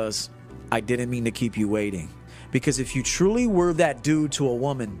 And it was, I didn't mean to keep you waiting. Because if you truly were that dude to a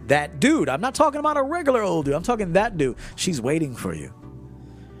woman, that dude, I'm not talking about a regular old dude, I'm talking that dude, she's waiting for you.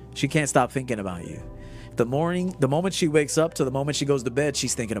 She can't stop thinking about you. The moment she wakes up to the moment she goes to bed,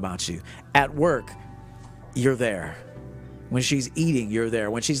 she's thinking about you. At work, you're there. When she's eating, you're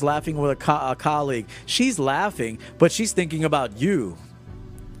there. When she's laughing with a colleague, she's laughing, but she's thinking about you.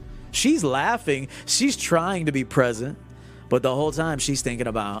 She's laughing, she's trying to be present, but the whole time she's thinking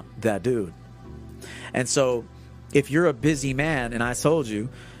about that dude. And so, if you're a busy man, and I told you,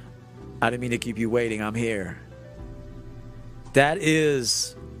 I didn't mean to keep you waiting, I'm here. That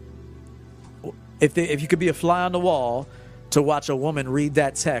is, if you could be a fly on the wall to watch a woman read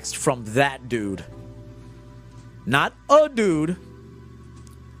that text from that dude. Not a dude.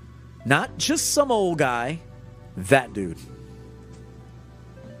 Not just some old guy. That dude.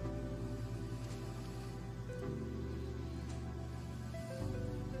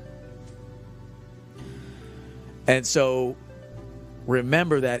 And so,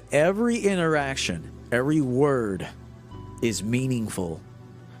 remember that every interaction, every word is meaningful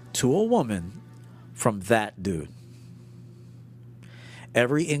to a woman from that dude.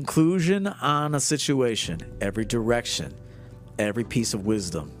 Every inclusion on a situation, every direction, every piece of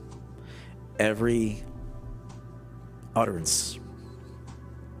wisdom, every utterance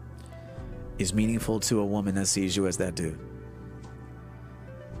is meaningful to a woman that sees you as that dude.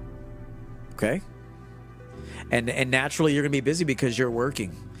 Okay? And naturally, you're going to be busy because you're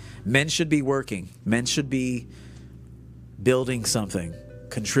working. Men should be working. Men should be building something,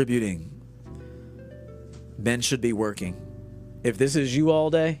 contributing. Men should be working. If this is you all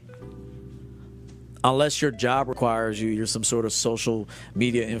day, unless your job requires you're some sort of social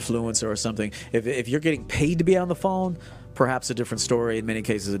media influencer or something. If you're getting paid to be on the phone, perhaps a different story. In many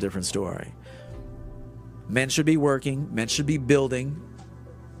cases, a different story. Men should be working. Men should be building.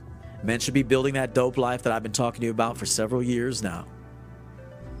 Men should be building that dope life that I've been talking to you about for several years now.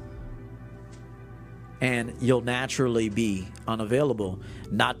 And you'll naturally be unavailable,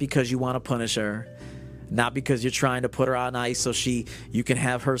 not because you want to punish her, not because you're trying to put her on ice so you can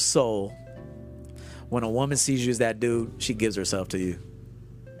have her soul. When a woman sees you as that dude, she gives herself to you.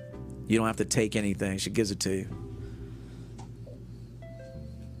 You don't have to take anything. She gives it to you.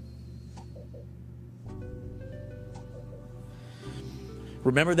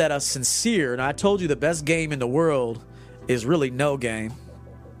 Remember that a sincere, and I told you the best game in the world is really no game.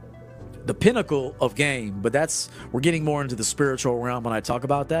 The pinnacle of game, but we're getting more into the spiritual realm when I talk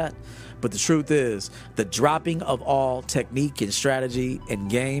about that. But the truth is, the dropping of all technique and strategy and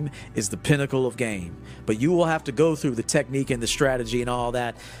game is the pinnacle of game. But you will have to go through the technique and the strategy and all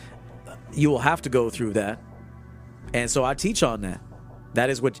that. You will have to go through that. And so I teach on that. That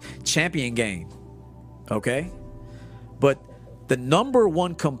is what champion game. Okay? But the number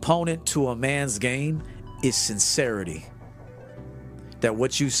one component to a man's game is sincerity. That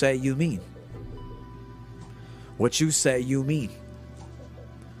what you say, you mean. What you say, you mean.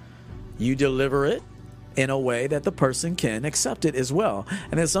 You deliver it in a way that the person can accept it as well.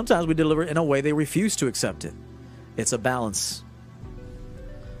 And then sometimes we deliver it in a way they refuse to accept it. It's a balance.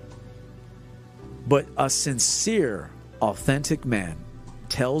 But a sincere, authentic man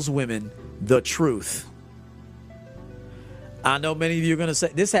tells women the truth. I know many of you are going to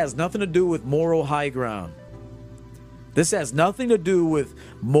say, this has nothing to do with moral high ground. This has nothing to do with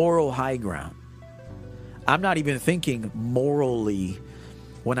moral high ground. I'm not even thinking morally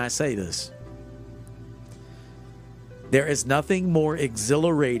when I say this. There is nothing more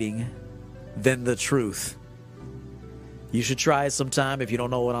exhilarating than the truth. You should try it sometime if you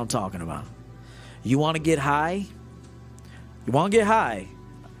don't know what I'm talking about. You want to get high? You want to get high?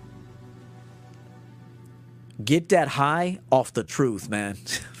 Get that high off the truth, man.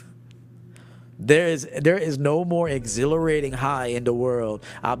 There is no more exhilarating high in the world.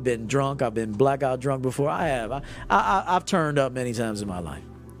 I've been drunk. I've been blackout drunk before. I have. I've turned up many times in my life.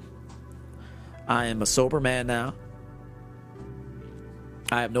 I am a sober man now.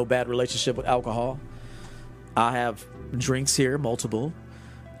 I have no bad relationship with alcohol. I have drinks here, multiple.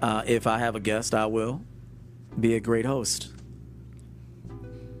 If I have a guest, I will be a great host.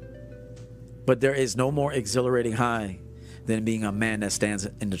 But there is no more exhilarating high than being a man that stands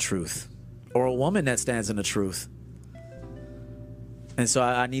in the truth, or a woman that stands in the truth. And so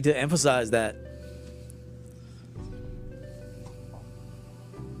I need to emphasize that.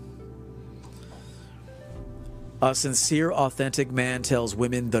 A sincere, authentic man tells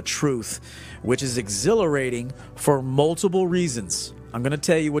women the truth, which is exhilarating for multiple reasons. I'm going to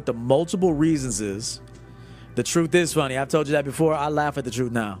tell you what the multiple reasons is. The truth is funny. I've told you that before. I laugh at the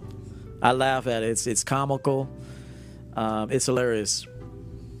truth now. I laugh at it. It's comical. It's hilarious.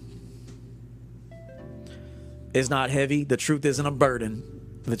 It's not heavy. The truth isn't a burden.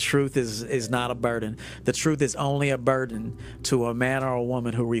 The truth is not a burden. The truth is only a burden to a man or a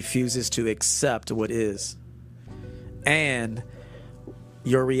woman who refuses to accept what is. And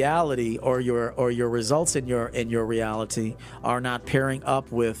your reality or your results in your reality are not pairing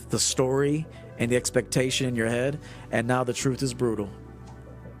up with the story and the expectation in your head. And now the truth is brutal.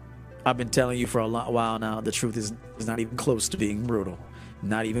 I've been telling you for a while now, the truth is not even close to being brutal.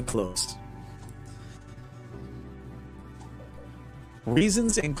 Not even close.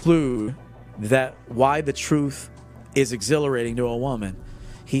 Reasons include that why the truth is exhilarating to a woman.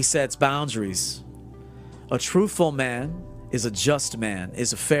 He sets boundaries. A truthful man is a just man,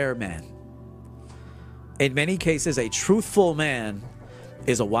 is a fair man. In many cases, a truthful man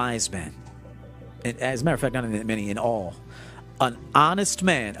is a wise man. And as a matter of fact, not in many, in all. An honest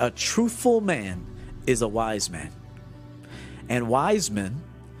man, a truthful man, is a wise man. And wise men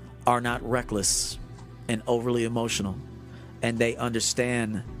are not reckless and overly emotional. And they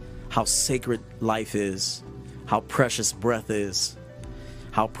understand how sacred life is, how precious breath is,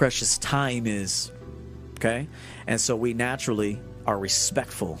 how precious time is. Okay? And so we naturally are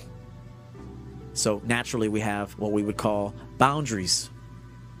respectful. So naturally we have what we would call boundaries.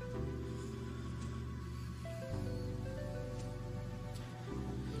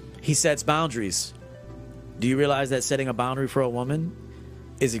 He sets boundaries. Do you realize that setting a boundary for a woman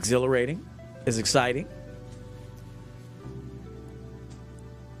is exhilarating, is exciting?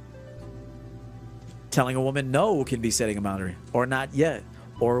 Telling a woman no can be setting a boundary, or not yet,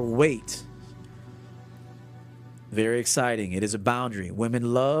 or wait. Very exciting. It is a boundary.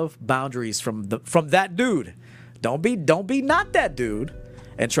 Women love boundaries from that dude. Don't be not that dude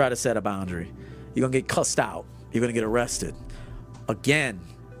and try to set a boundary. You're gonna get cussed out. You're gonna get arrested. Again,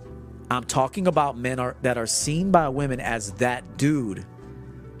 I'm talking about men that are seen by women as that dude.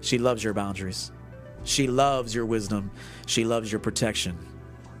 She loves your boundaries. She loves your wisdom. She loves your protection.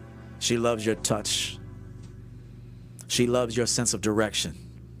 She loves your touch. She loves your sense of direction.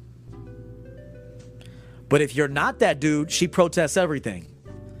 But if you're not that dude, she protests everything.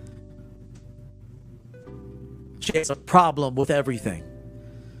 She has a problem with everything.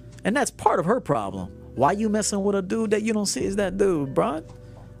 And that's part of her problem. Why you messing with a dude that you don't see as that dude, bruh?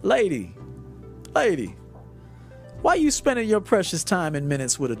 Lady, why you spending your precious time and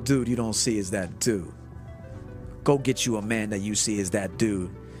minutes with a dude you don't see as that dude? Go get you a man that you see as that dude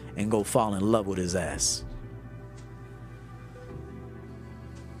and go fall in love with his ass.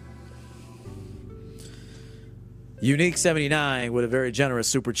 Unique 79 with a very generous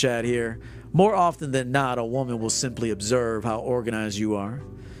super chat here. More often than not, a woman will simply observe how organized you are,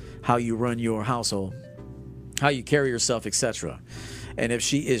 how you run your household, how you carry yourself, etc. And if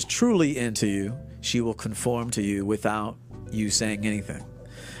she is truly into you, she will conform to you without you saying anything.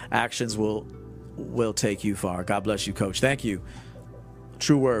 Actions will take you far. God bless you, Coach. Thank you.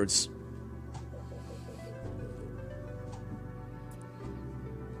 True words.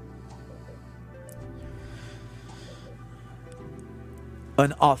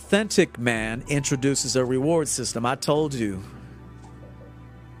 An authentic man introduces a reward system. I told you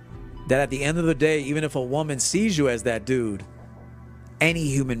that at the end of the day, even if a woman sees you as that dude, any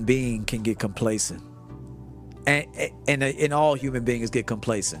human being can get complacent. And all human beings get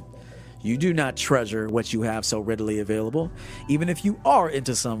complacent. You do not treasure what you have so readily available. Even if you are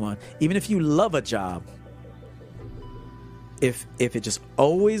into someone, even if you love a job, if it just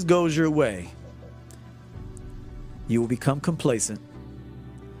always goes your way, you will become complacent.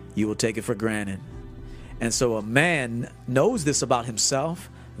 You will take it for granted. And so a man knows this about himself.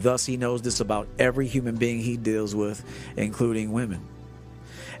 Thus, he knows this about every human being he deals with, including women.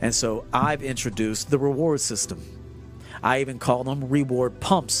 And so I've introduced the reward system. I even call them reward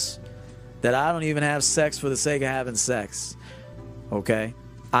pumps. That I don't even have sex for the sake of having sex. Okay?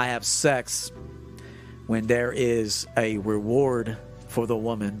 I have sex when there is a reward for the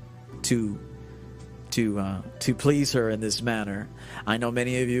woman to please her in this manner. I know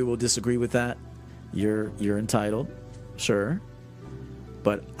many of you will disagree with that. You're entitled, sure.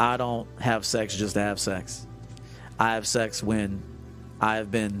 But I don't have sex just to have sex. I have sex when I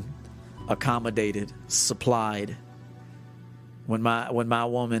have been accommodated, supplied. When my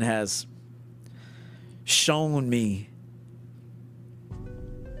woman has shown me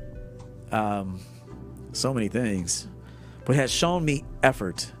so many things, but has shown me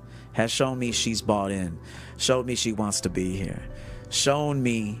effort, has shown me she's bought in, showed me she wants to be here, shown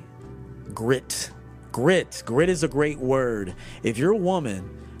me grit. Grit is a great word. If your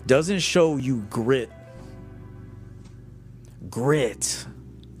woman doesn't show you grit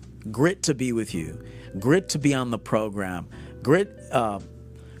to be with you, grit to be on the program,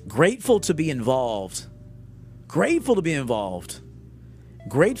 grateful to be involved, grateful to be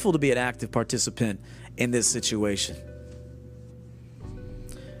an active participant in this situation.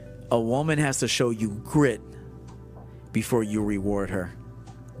 A woman has to show you grit before you reward her.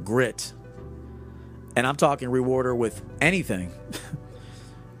 Grit. And I'm talking reward her with anything.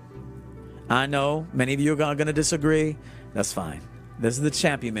 I know many of you are going to disagree. That's fine. This is the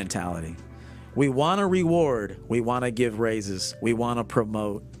champion mentality. We want to reward. We want to give raises. We want to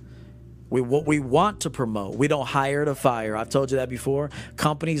promote. We want to promote. We don't hire to fire. I've told you that before.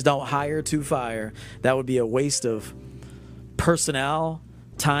 Companies don't hire to fire. That would be a waste of personnel,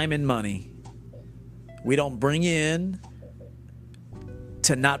 time, and money. We don't bring you in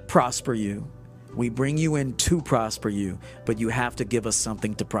to not prosper you. We bring you in to prosper you, but you have to give us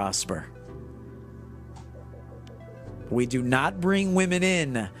something to prosper. We do not bring women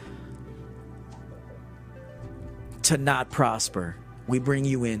in to not prosper. We bring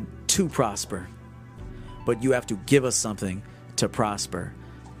you in to prosper, but you have to give us something to prosper.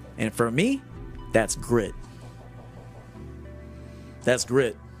 And for me, that's grit. That's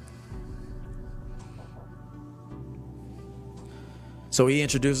grit. So he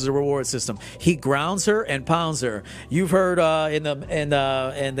introduces a reward system. He grounds her and pounds her. You've heard in the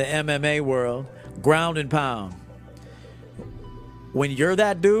MMA world, ground and pound. When you're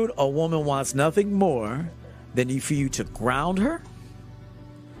that dude, a woman wants nothing more than for you to ground her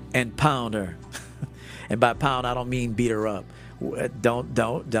and pound her. And by pound, I don't mean beat her up. Don't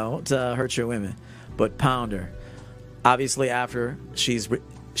hurt your women, but pound her. Obviously, after she's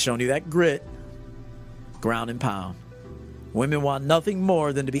shown you that grit, ground and pound. Women want nothing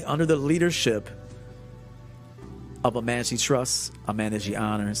more than to be under the leadership of a man she trusts, a man that she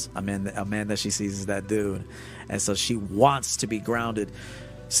honors, a man that she sees as that dude. And so she wants to be grounded.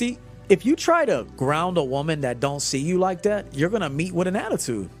 See, if you try to ground a woman that don't see you like that, you're going to meet with an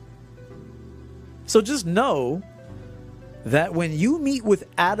attitude. So just know that when you meet with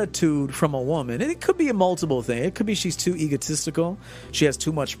attitude from a woman, and it could be a multiple thing. It could be she's too egotistical. She has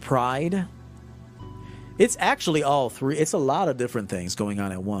too much pride. It's actually all three. It's a lot of different things going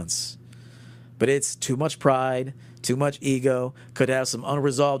on at once. But it's too much pride, too much ego, could have some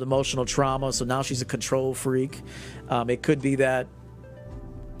unresolved emotional trauma, so now she's a control freak. It could be that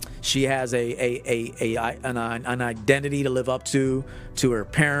she has an identity to live up to her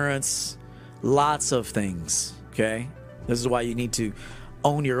parents. Lots of things, okay? This is why you need to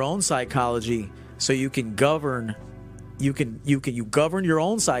own your own psychology so you can govern. You govern your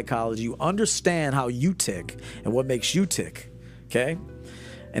own psychology. You understand how you tick and what makes you tick, okay?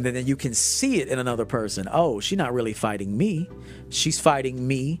 And then you can see it in another person. Oh, she's not really fighting me. She's fighting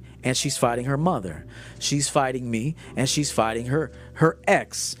me, and she's fighting her mother. She's fighting me, and she's fighting her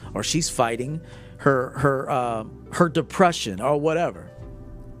ex, or she's fighting her depression or whatever.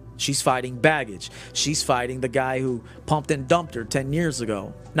 She's fighting baggage. She's fighting the guy who pumped and dumped her 10 years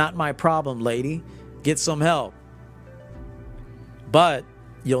ago. Not my problem, lady. Get some help. But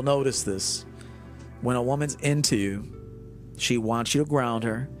you'll notice this. When a woman's into you, she wants you to ground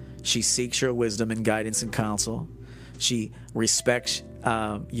her. She seeks your wisdom and guidance and counsel. She respects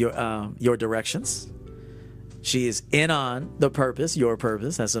your directions. She is in on the purpose, your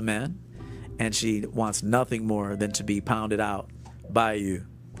purpose as a man. And she wants nothing more than to be pounded out by you.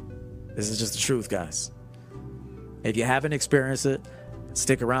 This is just the truth, guys. If you haven't experienced it,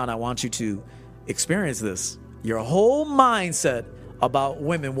 stick around. I want you to experience this. Your whole mindset about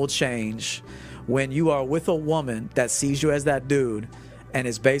women will change when you are with a woman that sees you as that dude and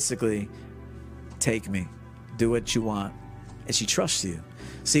is basically, take me, do what you want, and she trusts you.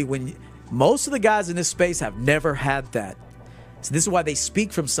 See, most of the guys in this space have never had that. So this is why they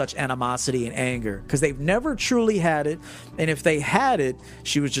speak from such animosity and anger, because they've never truly had it. And if they had it,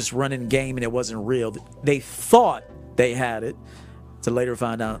 she was just running game and it wasn't real. They thought they had it to later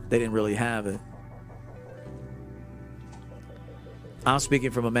find out they didn't really have it. I'm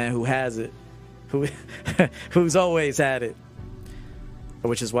speaking from a man who has it, who's always had it,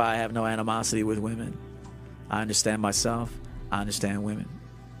 which is why I have no animosity with women. I understand myself. I understand women.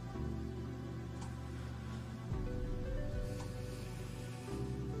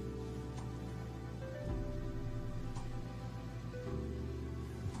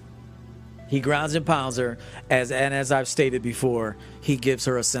 He grounds and pounds her, as I've stated before, he gives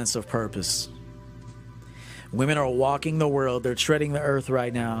her a sense of purpose. Women are walking the world, they're treading the earth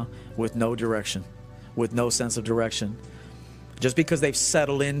right now with no direction, with no sense of direction. Just because they've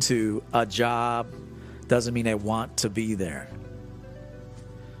settled into a job doesn't mean they want to be there.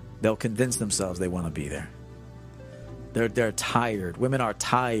 They'll convince themselves they want to be there. They're tired. Women are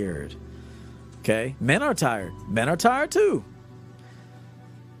tired. Okay? Men are tired. Men are tired too.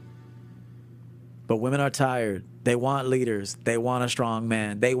 But women are tired. They want leaders. They want a strong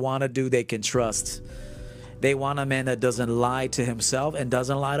man. They want a dude they can trust. They want a man that doesn't lie to himself and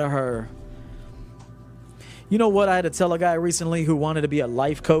doesn't lie to her. You know what I had to tell a guy recently who wanted to be a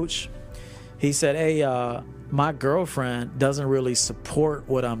life coach? He said, hey, my girlfriend doesn't really support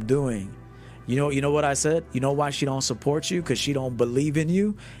what I'm doing. You know what I said? You know why she don't support you? Because she don't believe in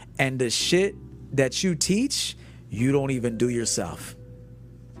you. And the shit that you teach, you don't even do yourself.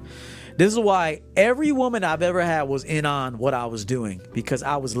 This is why every woman I've ever had was in on what I was doing, because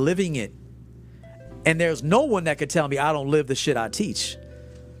I was living it. And there's no one that could tell me I don't live the shit I teach.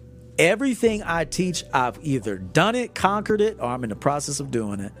 Everything I teach, I've either done it, conquered it, or I'm in the process of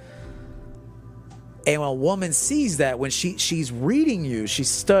doing it. And when a woman sees that, when she's reading you, she's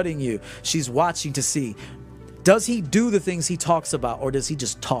studying you, she's watching to see, does he do the things he talks about, or does he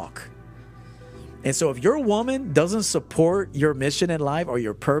just talk? And so if your woman doesn't support your mission in life or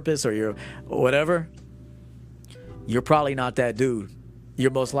your purpose or your whatever, you're probably not that dude.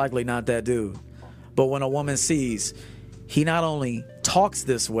 You're most likely not that dude. But when a woman sees he not only talks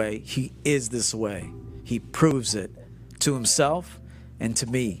this way, he is this way. He proves it to himself and to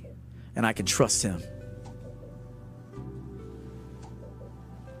me, and I can trust him.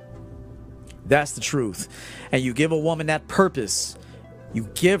 That's the truth. And you give a woman that purpose. You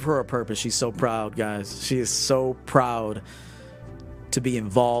give her a purpose. She's so proud, guys. She is so proud to be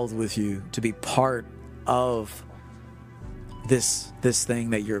involved with you, to be part of this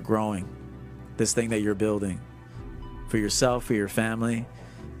thing that you're growing, this thing that you're building for yourself, for your family,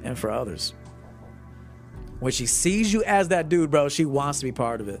 and for others. When she sees you as that dude, bro, she wants to be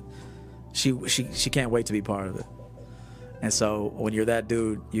part of it. She can't wait to be part of it. And so when you're that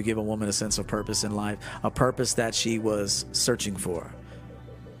dude, you give a woman a sense of purpose in life, a purpose that she was searching for.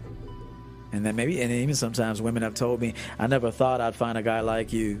 And then maybe, and even sometimes women have told me, I never thought I'd find a guy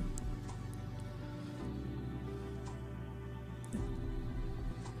like you.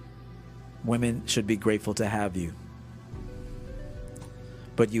 Women should be grateful to have you.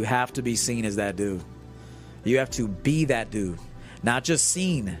 But you have to be seen as that dude. You have to be that dude. Not just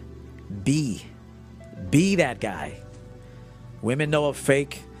seen. Be that guy. Women know a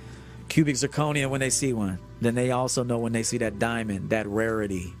fake cubic zirconia when they see one. Then they also know when they see that diamond, that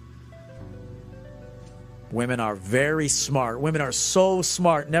rarity. Women are very smart. Women are so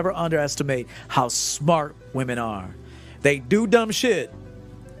smart. Never underestimate how smart women are. They do dumb shit.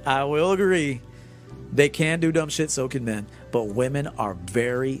 I will agree. They can do dumb shit, so can men. But women are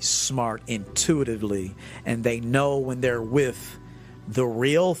very smart intuitively. And they know when they're with the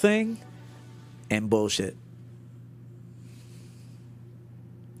real thing and bullshit.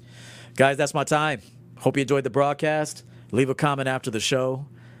 Guys, that's my time. Hope you enjoyed the broadcast. Leave a comment after the show.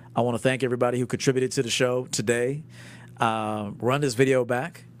 I want to thank everybody who contributed to the show today. Run this video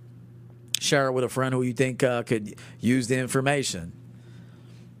back. Share it with a friend who you think could use the information.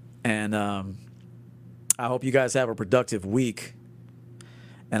 And I hope you guys have a productive week.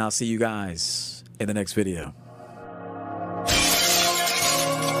 And I'll see you guys in the next video.